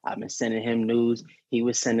quarantine. I've been sending him news. He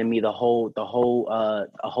was sending me a whole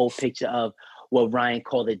picture of what Ryan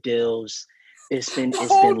called the dills. It's been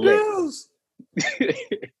lit.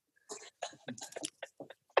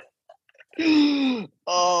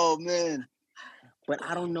 Oh man. But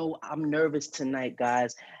I don't know. I'm nervous tonight,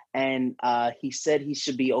 guys. And he said he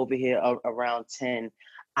should be over here around 10.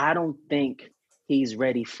 I don't think he's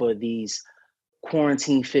ready for these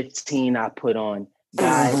quarantine 15 I put on.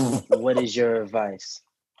 Guys, what is your advice?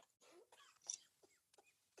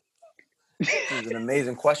 This is an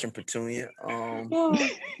amazing question, Petunia.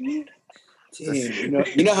 You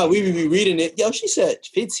know how we be reading it. Yo, she said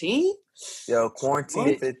 15? Yo,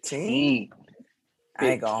 quarantine 15? I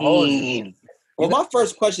ain't gonna hold you. Well, my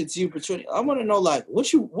first question to you, Petunia, I want to know, like, what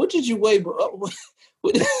did you weigh?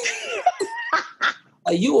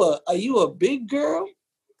 Are you a big girl,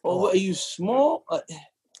 or are you small?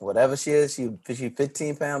 Whatever she is, she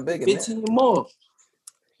 15 pounds bigger. 15 more.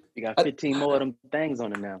 You got 15 more of them things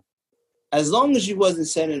on it now. As long as you wasn't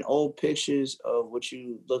sending old pictures of what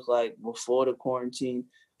you look like before the quarantine,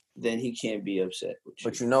 then he can't be upset with you.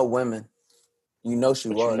 But you know, women, she was.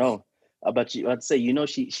 You know. I'd say,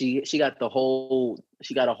 she got a whole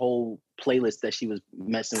playlist that she was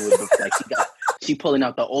messing with. Like she pulling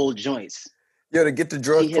out the old joints. Yo, to get the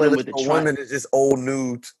drugs playlist for women is just old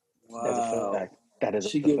nudes. Wow. That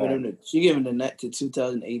is she giving the net to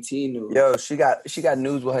 2018 news. Yo, she got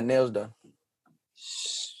nudes with her nails done.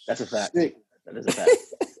 That's a fact. Sick. That is a fact.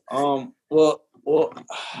 Well,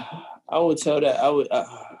 I would tell that. I would.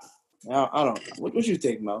 I don't. What you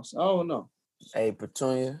think, Mouse? I don't know. Hey,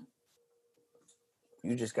 Petunia,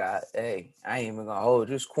 you just got. Hey, I ain't even gonna hold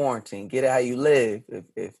you. It's quarantine. Get it how you live.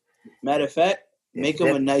 If matter of fact, Make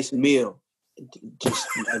him a nice meal, just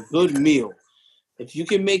a good meal. If you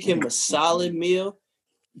can make him a solid meal,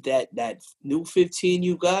 that new 15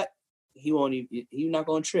 you got, he's not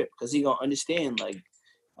gonna trip because he gonna understand. Like,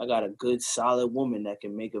 I got a good solid woman that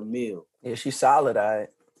can make a meal. Yeah, she's solid. I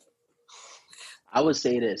would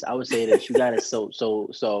say this. You got it.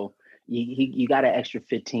 So you got an extra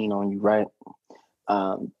 15 on you, right?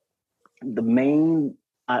 The main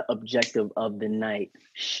objective of the night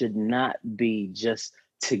should not be just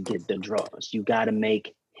to get the draws. You got to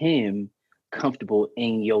make him comfortable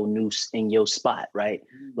in your spot, right?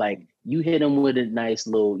 Like, you hit him with a nice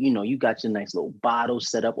little, you got your nice little bottle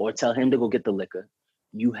set up, or tell him to go get the liquor.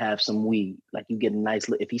 You have some weed. Like, you get a nice,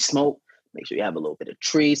 if he smoke, make sure you have a little bit of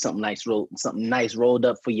tree, something nice rolled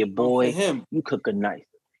up for your boy. For him. You cook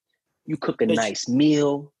a nice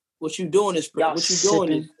meal. What you doing is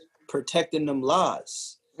protecting them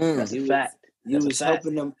lies. That's a fact.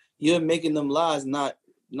 Helping them. You're making them lies not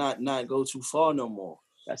go too far no more.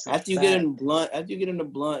 After you get in the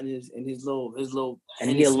blunt and his little and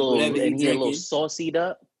he a little saucied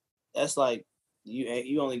up. That's like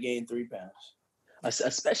you only gained 3 pounds.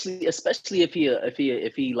 Especially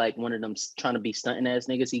if he like one of them trying to be stunting ass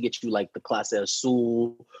niggas, he gets you like the Clase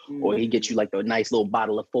Azul, or he gets you like the nice little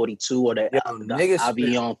bottle of 42 or the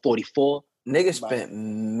Avion 44. Niggas spent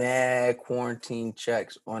mad quarantine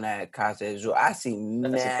checks on that Casa Azul. I see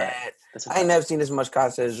mad. I ain't never seen this much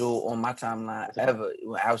Casa Azul on my timeline ever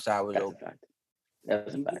when outside was open.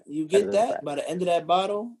 You get that by the end of that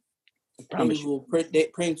bottle, things will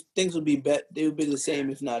be better. They will be the same,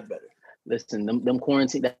 if not better. Listen, them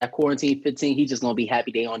quarantine 15, he just gonna be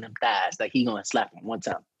happy they on them thighs. Like, he gonna slap him one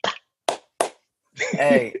time.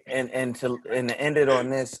 Hey, and to end it on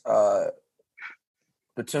this,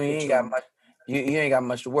 Batum, you ain't got much. You ain't got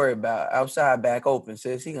much to worry about. Outside back open,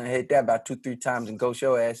 sis. He gonna hit that about 2-3 times and ghost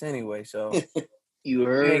your ass anyway. So you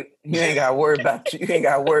heard. You ain't got to worry about. You ain't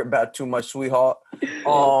got to worry about too much, sweetheart.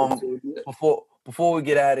 Before we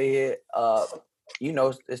get out of here,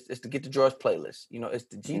 it's the Get the Draws playlist. It's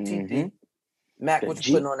the GTD. Mm-hmm. Mac, what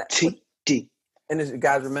you putting on that? GTD. And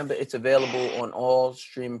guys, remember, it's available on all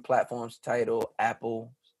streaming platforms: Tidal,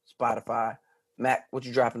 Apple, Spotify. Mac, what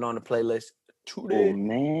you dropping on the playlist today?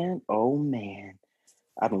 Oh man,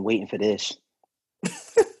 I've been waiting for this.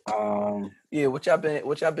 Yeah, what y'all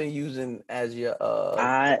been using as your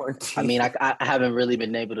quarantine? I mean, I haven't really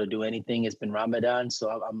been able to do anything. It's been Ramadan, so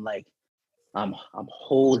I'm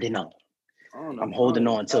holding on. I'm holding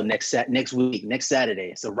on until next week, next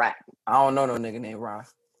Saturday. It's a wrap. I don't know no nigga named Ra.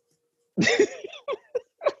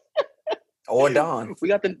 Or Don. We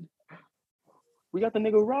got the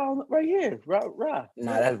nigga Ra right here. Ra.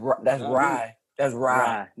 Nah, that's Rye. That's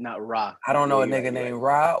Ra. Not Ra. I don't know a nigga named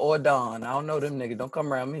Ra or Don. I don't know them niggas. Don't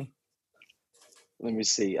come around me. Let me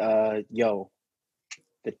see. The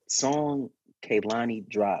song Kehlani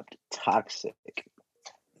dropped, Toxic.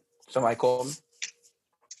 Somebody call me.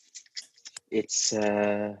 It's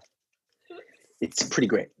pretty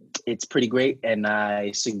great. It's pretty great, and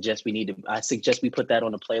I suggest we put that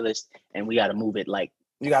on the playlist, and we got to move it like.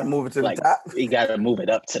 You got to move it to the top? You got to move it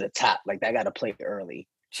up to the top. Like, that got to play early.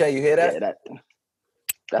 Shay, you hear that? Yeah,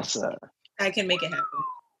 that's I can make it happen.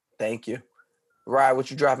 Thank you. Ryan,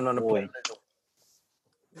 what you dropping on the playlist?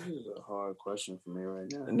 This is a hard question for me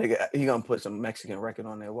right now. Nigga, he gonna put some Mexican record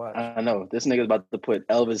on there. Watch. I know. This nigga's about to put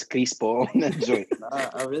Elvis Crespo on that joint. Nah,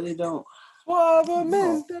 I really don't.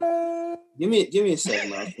 No. Give me a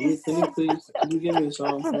second, man. Can you give me a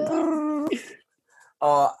song?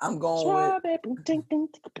 I'm going with.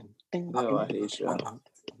 No, I hate you.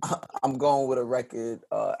 I'm going with a record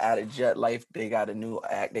out of Jet Life. They got a new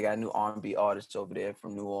act. They got a new R&B artist over there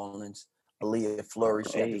from New Orleans, Aaliyah Fleury.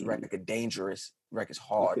 She had this record, Dangerous. Record's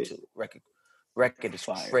hard too. Record is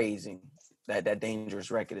crazy. That Dangerous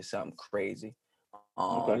record is something crazy.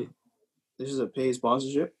 Okay. This is a paid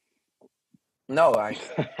sponsorship? No, I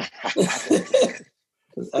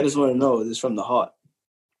just want to know, is this from the heart?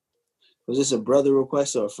 Was this a brother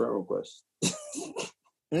request or a friend request?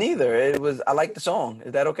 Neither. It was. I like the song.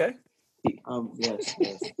 Is that okay? Yes,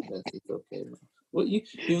 it's okay, man. Well, you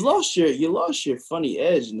lost your funny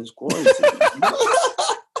edge in this quarantine.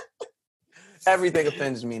 Everything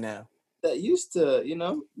offends me now. That used to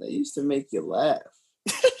make you laugh.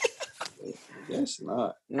 I guess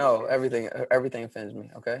not. No, everything offends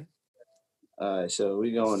me. Okay. All right, so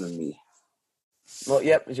we going to me. Well,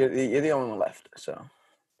 yep, you're the only one left. So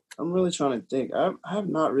I'm really trying to think. I have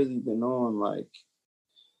not really been on like.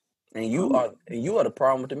 And you are the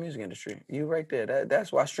problem with the music industry. You right there.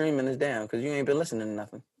 That's why streaming is down, because you ain't been listening to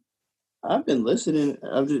nothing. I've been listening,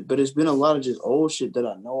 but it's been a lot of just old shit that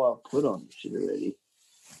I know I've put on this shit already.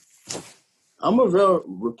 I'm a real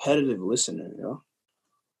repetitive listener, you know.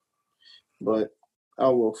 But I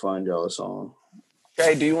will find y'all a song.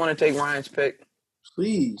 Okay, do you want to take Ryan's pick?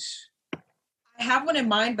 Please. I have one in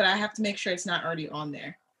mind, but I have to make sure it's not already on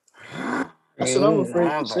there. That's what I'm afraid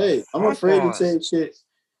to say. I'm afraid to say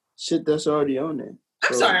shit that's already on there.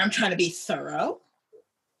 I'm sorry, I'm trying to be thorough.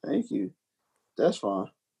 Thank you. That's fine.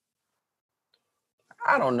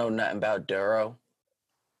 I don't know nothing about Duro.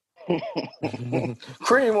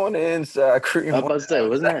 Cream on the inside, cream. I was about to say,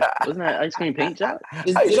 wasn't that ice cream paint job?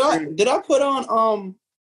 Did I put on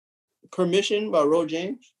Permission by Ro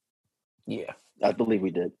James? Yeah, I believe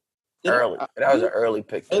we did. Early. That was an early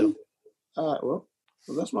pick too. All right, well,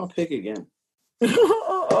 that's my pick again.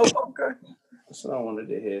 Oh, okay. That's what I wanted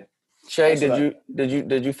to hear. Che,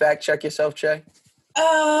 did you fact check yourself, Che?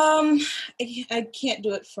 I can't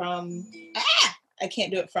do it from. I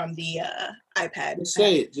can't do it from the iPad. Just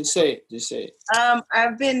say it.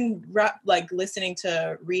 I've been listening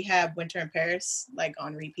to Rehab Winter in Paris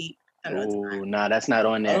on repeat. I don't know. Oh, nah, that's not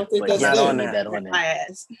on there. I don't think that's that's not on on there. That on there.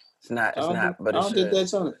 It's not, but it should. I don't think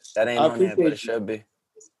that's on it. That ain't on there, but it should be.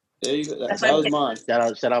 There you go. That was mine.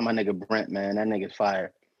 Shout out my nigga Brent, man. That nigga's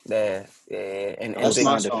fire. Yeah. And that's Big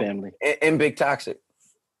my family. And Big Toxic.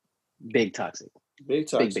 Big Toxic. Big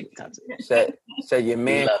Toxic. Big Toxic. Said your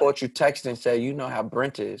man caught you texting and said, you know how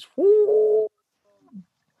Brent is. Woo.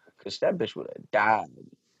 Because that bitch would have died.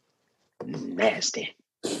 Nasty.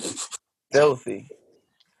 Filthy.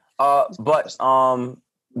 But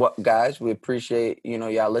what guys, we appreciate,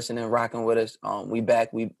 y'all listening, rocking with us. We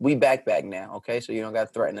back now, okay? So you don't got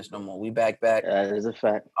to threaten us no more. We back. That is a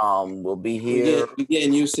fact. We'll be here. We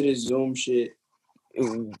getting used to this Zoom shit.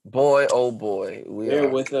 Boy, oh boy. Bear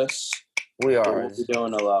with us. We are. We'll be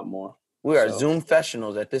doing a lot more. We are Zoom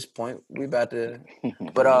professionals at this point. We about to,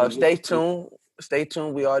 but stay tuned. Stay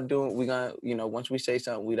tuned. We are doing. We're gonna, once we say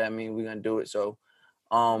something, we're gonna do it. So,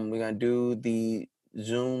 we're gonna do the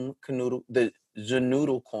Zoom canoodle, the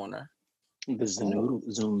Zanoodle corner. The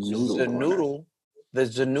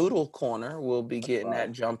Zanoodle corner. We'll be getting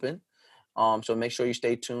that jumping. So make sure you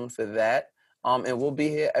stay tuned for that. And we'll be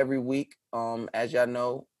here every week. As y'all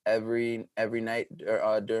know, every night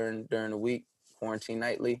during the week, quarantine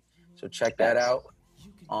nightly. So check that out.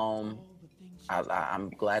 I'm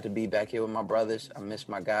glad to be back here with my brothers. I miss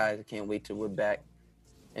my guys. I can't wait till we're back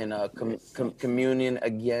in communion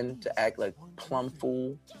again to act like plum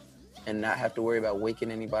fool and not have to worry about waking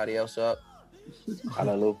anybody else up.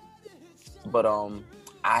 Hallelujah. But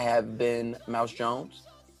I have been Mouse Jones.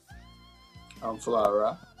 I'm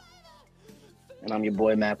Fly. And I'm your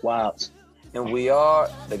boy Mac Wilds. And we are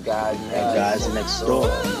the guys next door.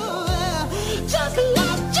 Just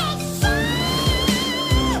let your soul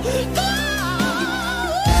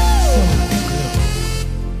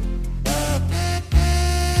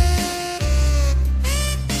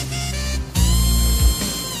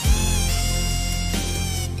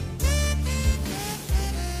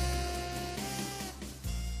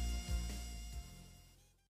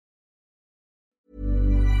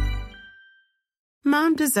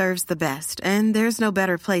Mom deserves the best, and there's no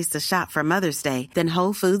better place to shop for Mother's Day than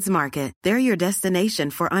Whole Foods Market. They're your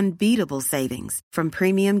destination for unbeatable savings, from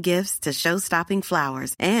premium gifts to show-stopping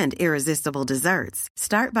flowers and irresistible desserts.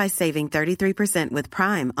 Start by saving 33% with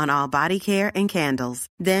Prime on all body care and candles.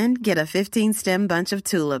 Then get a 15-stem bunch of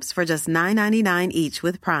tulips for just $9.99 each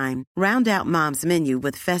with Prime. Round out Mom's menu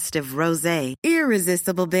with festive rosé,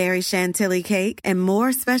 irresistible berry chantilly cake, and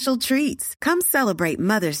more special treats. Come celebrate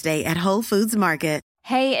Mother's Day at Whole Foods Market.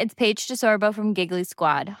 Hey, it's Paige DeSorbo from Giggly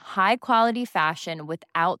Squad. High quality fashion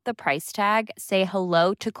without the price tag. Say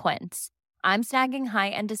hello to Quince. I'm snagging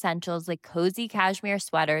high-end essentials like cozy cashmere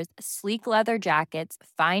sweaters, sleek leather jackets,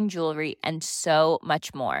 fine jewelry, and so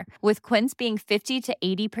much more. With Quince being 50 to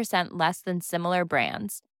 80% less than similar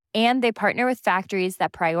brands. And they partner with factories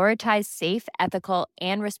that prioritize safe, ethical,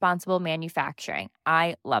 and responsible manufacturing.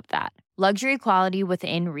 I love that. Luxury quality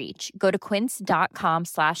within reach. Go to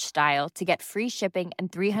quince.com/style to get free shipping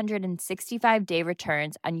and 365-day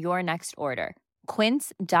returns on your next order.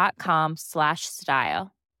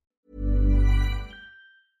 Quince.com/style.